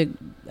come to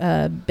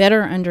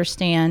better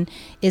understand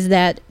is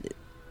that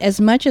as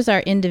much as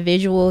our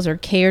individuals are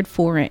cared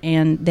for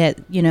and that,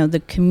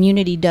 the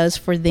community does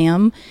for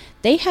them,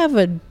 they have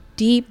a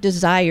deep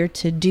desire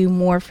to do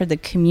more for the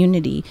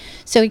community.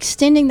 So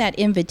extending that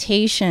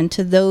invitation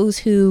to those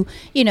who,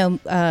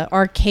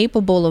 are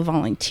capable of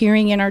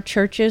volunteering in our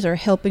churches or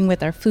helping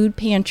with our food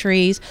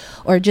pantries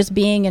or just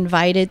being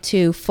invited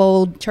to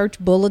fold church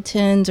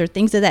bulletins or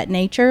things of that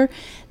nature,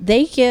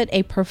 they get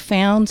a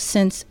profound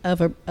sense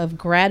of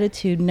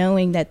gratitude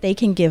knowing that they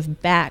can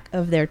give back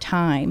of their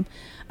time.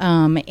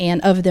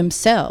 And of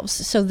themselves.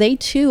 So they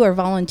too are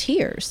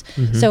volunteers.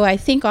 So I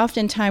think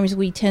oftentimes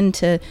we tend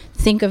to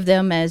think of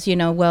them as,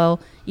 they're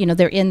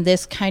in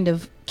this kind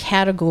of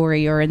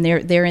category or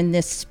they're in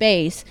this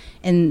space,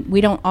 and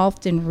we don't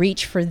often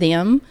reach for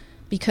them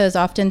because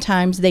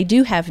oftentimes they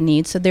do have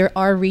needs. So they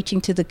are reaching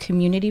to the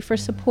community for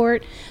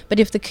support. But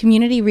if the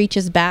community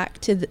reaches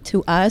back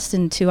to us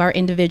and to our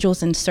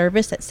individuals in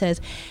service that says,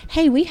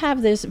 hey, we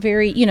have this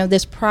very,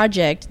 this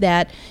project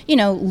that,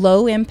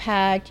 low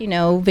impact,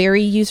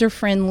 very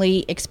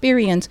user-friendly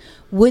experience.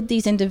 Would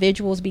these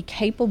individuals be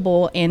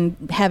capable and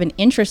have an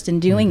interest in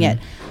doing it?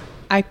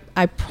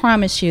 I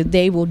promise you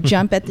they will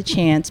jump at the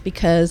chance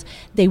because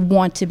they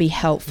want to be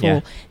helpful. Yeah.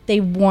 They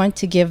want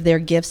to give their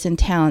gifts and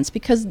talents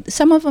because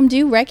some of them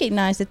do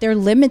recognize that they're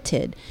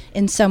limited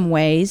in some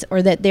ways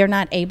or that they're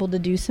not able to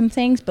do some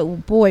things.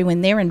 But boy,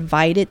 when they're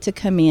invited to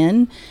come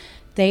in,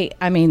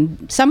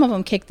 some of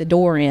them kick the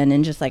door in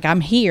and just like, I'm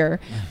here.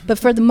 But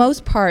for the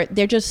most part,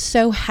 they're just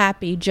so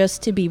happy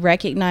just to be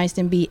recognized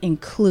and be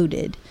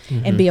included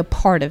and be a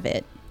part of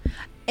it.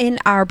 In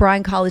our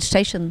Bryan College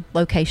Station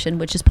location,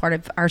 which is part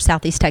of our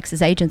Southeast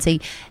Texas agency,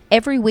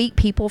 every week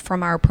people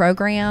from our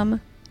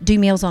program do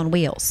Meals on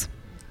Wheels.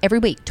 Every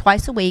week,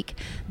 twice a week,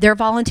 they're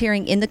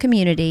volunteering in the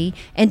community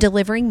and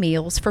delivering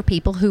meals for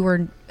people who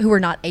are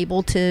not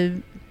able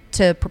to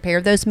prepare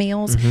those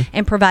meals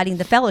and providing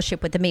the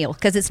fellowship with the meal.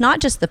 Because it's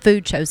not just the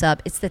food shows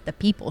up, it's that the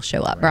people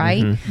show up,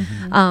 right?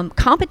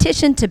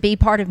 Competition to be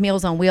part of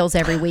Meals on Wheels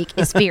every week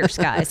is fierce,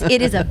 guys.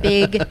 It is a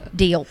big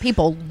deal.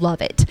 People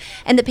love it.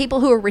 And the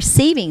people who are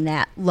receiving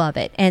that love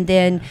it. And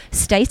then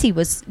Stacy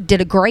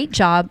did a great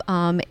job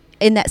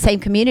in that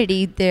same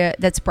community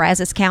that's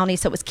Brazos County.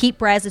 So it was Keep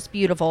Brazos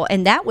Beautiful.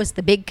 And that was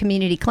the big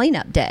community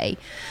cleanup day.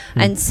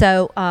 And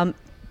so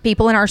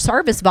people in our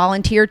service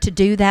volunteered to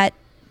do that.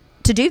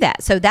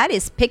 So that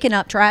is picking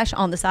up trash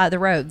on the side of the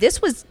road.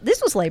 This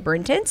was labor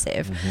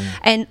intensive.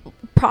 And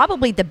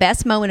probably the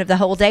best moment of the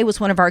whole day was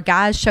one of our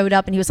guys showed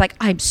up and he was like,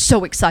 I'm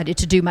so excited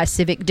to do my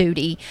civic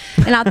duty.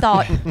 And I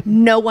thought,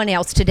 no one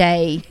else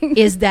today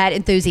is that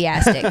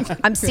enthusiastic.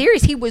 I'm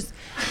serious.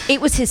 It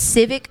was his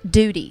civic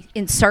duty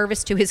in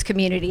service to his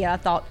community. And I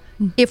thought,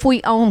 if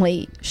we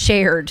only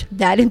shared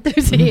that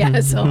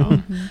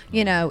enthusiasm,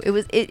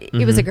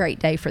 it was a great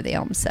day for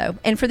them. So,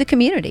 and for the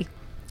community.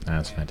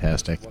 That's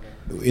fantastic.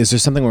 Is there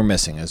something we're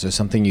missing? Is there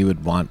something you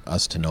would want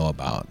us to know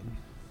about?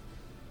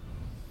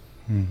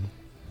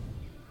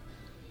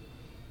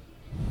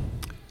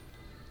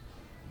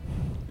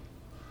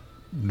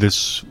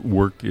 This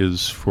work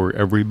is for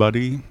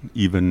everybody,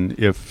 even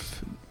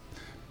if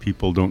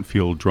people don't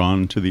feel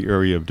drawn to the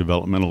area of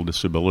developmental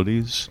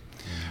disabilities.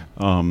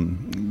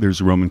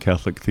 There's a Roman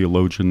Catholic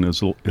theologian,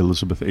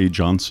 Elizabeth A.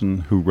 Johnson,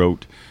 who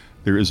wrote,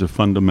 there is a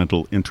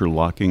fundamental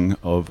interlocking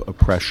of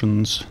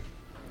oppressions.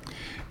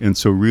 And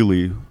so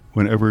really,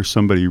 whenever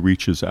somebody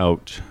reaches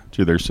out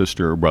to their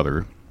sister or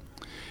brother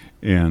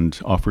and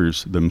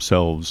offers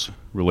themselves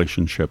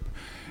relationship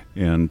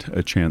and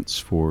a chance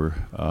for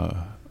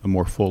a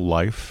more full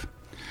life,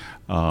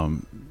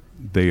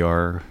 they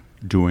are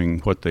doing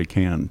what they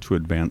can to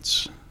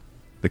advance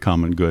the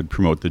common good,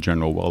 promote the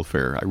general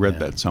welfare. I read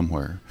that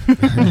somewhere.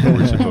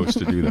 We're supposed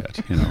to do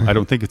that. I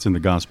don't think it's in the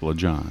Gospel of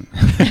John.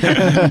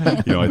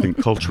 I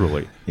think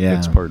culturally,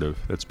 that's part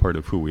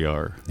of who we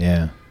are.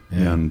 Yeah.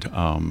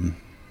 And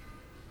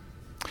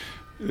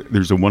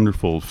there's a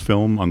wonderful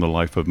film on the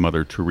life of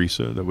Mother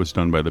Teresa that was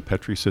done by the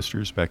Petri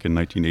sisters back in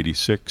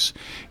 1986,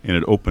 and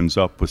it opens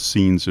up with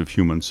scenes of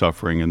human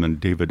suffering, and then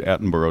David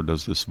Attenborough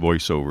does this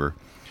voiceover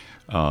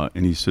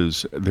And he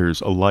says,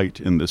 there's a light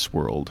in this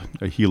world,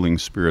 a healing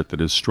spirit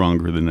that is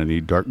stronger than any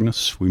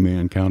darkness we may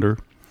encounter.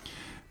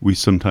 We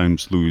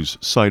sometimes lose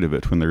sight of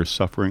it when there is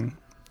suffering,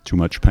 too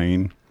much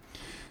pain.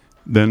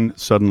 Then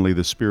suddenly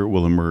the spirit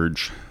will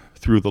emerge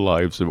through the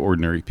lives of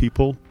ordinary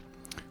people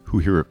who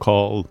hear a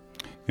call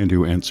and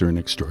who answer in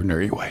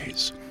extraordinary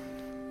ways.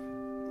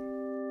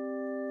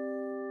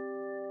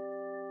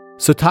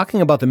 So, talking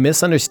about the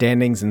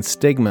misunderstandings and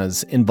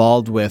stigmas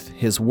involved with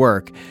his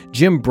work,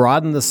 Jim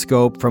broadened the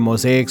scope from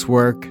Mosaic's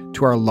work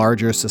to our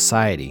larger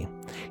society.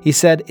 He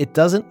said it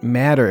doesn't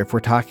matter if we're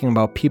talking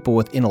about people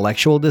with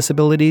intellectual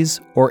disabilities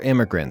or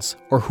immigrants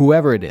or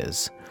whoever it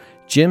is.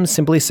 Jim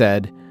simply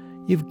said,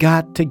 you've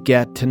got to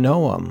get to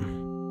know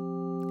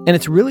them. And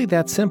it's really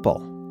that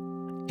simple.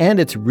 And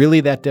it's really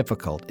that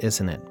difficult,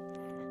 isn't it?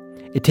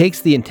 It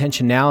takes the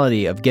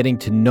intentionality of getting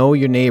to know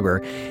your neighbor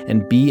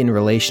and be in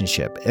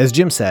relationship. As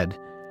Jim said,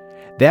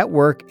 that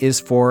work is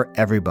for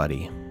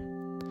everybody.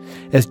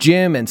 As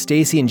Jim and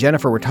Stacy and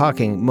Jennifer were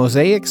talking,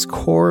 Mosaic's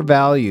core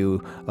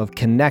value of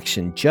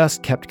connection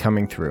just kept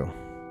coming through.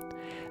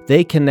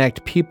 They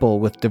connect people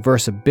with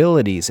diverse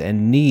abilities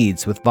and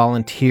needs with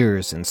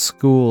volunteers in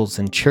schools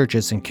and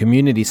churches and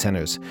community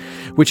centers,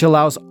 which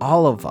allows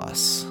all of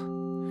us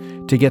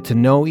to get to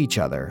know each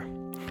other,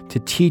 to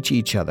teach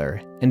each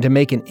other, and to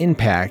make an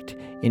impact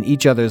in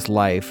each other's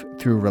life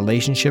through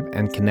relationship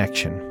and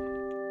connection.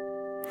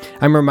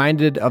 I'm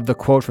reminded of the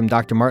quote from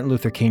Dr. Martin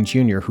Luther King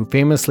Jr., who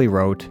famously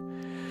wrote,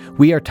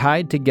 "We are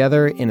tied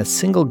together in a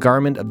single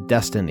garment of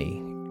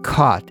destiny,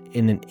 caught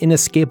in an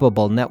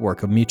inescapable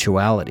network of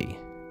mutuality.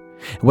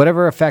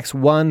 Whatever affects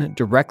one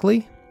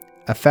directly,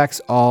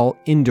 affects all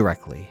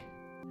indirectly.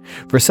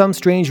 For some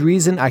strange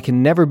reason, I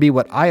can never be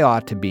what I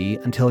ought to be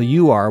until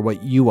you are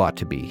what you ought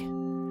to be.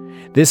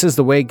 This is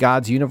the way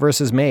God's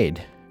universe is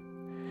made.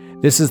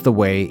 This is the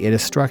way it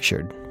is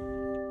structured."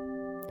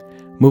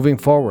 Moving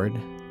forward,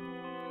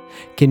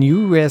 can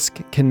you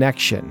risk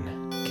connection?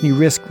 Can you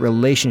risk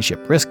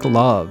relationship, risk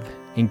love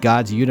in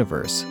God's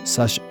universe,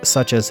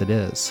 such as it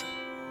is?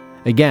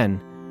 Again,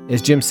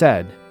 as Jim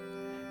said,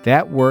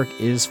 that work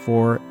is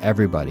for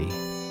everybody.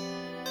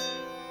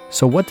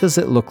 So what does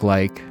it look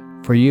like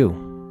for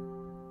you?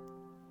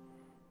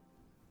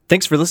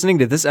 Thanks for listening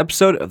to this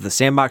episode of the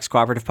Sandbox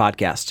Cooperative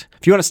Podcast.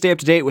 If you want to stay up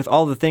to date with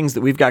all the things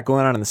that we've got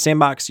going on in the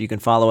Sandbox, you can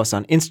follow us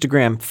on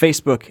Instagram,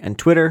 Facebook, and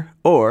Twitter.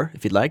 Or,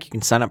 if you'd like, you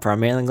can sign up for our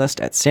mailing list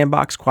at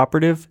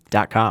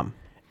sandboxcooperative.com.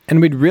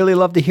 And we'd really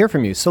love to hear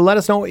from you. So let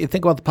us know what you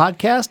think about the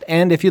podcast.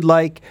 And if you'd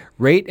like,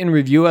 rate and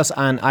review us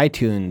on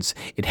iTunes.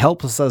 It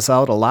helps us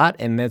out a lot,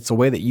 and it's a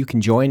way that you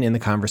can join in the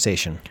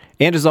conversation.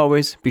 And as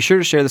always, be sure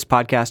to share this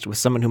podcast with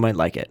someone who might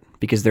like it,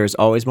 because there is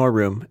always more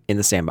room in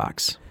the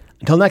Sandbox.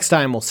 Until next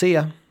time, we'll see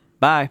ya.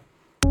 Bye.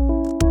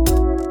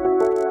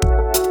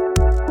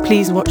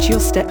 Please watch your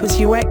step as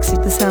you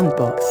exit the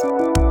Sandbox.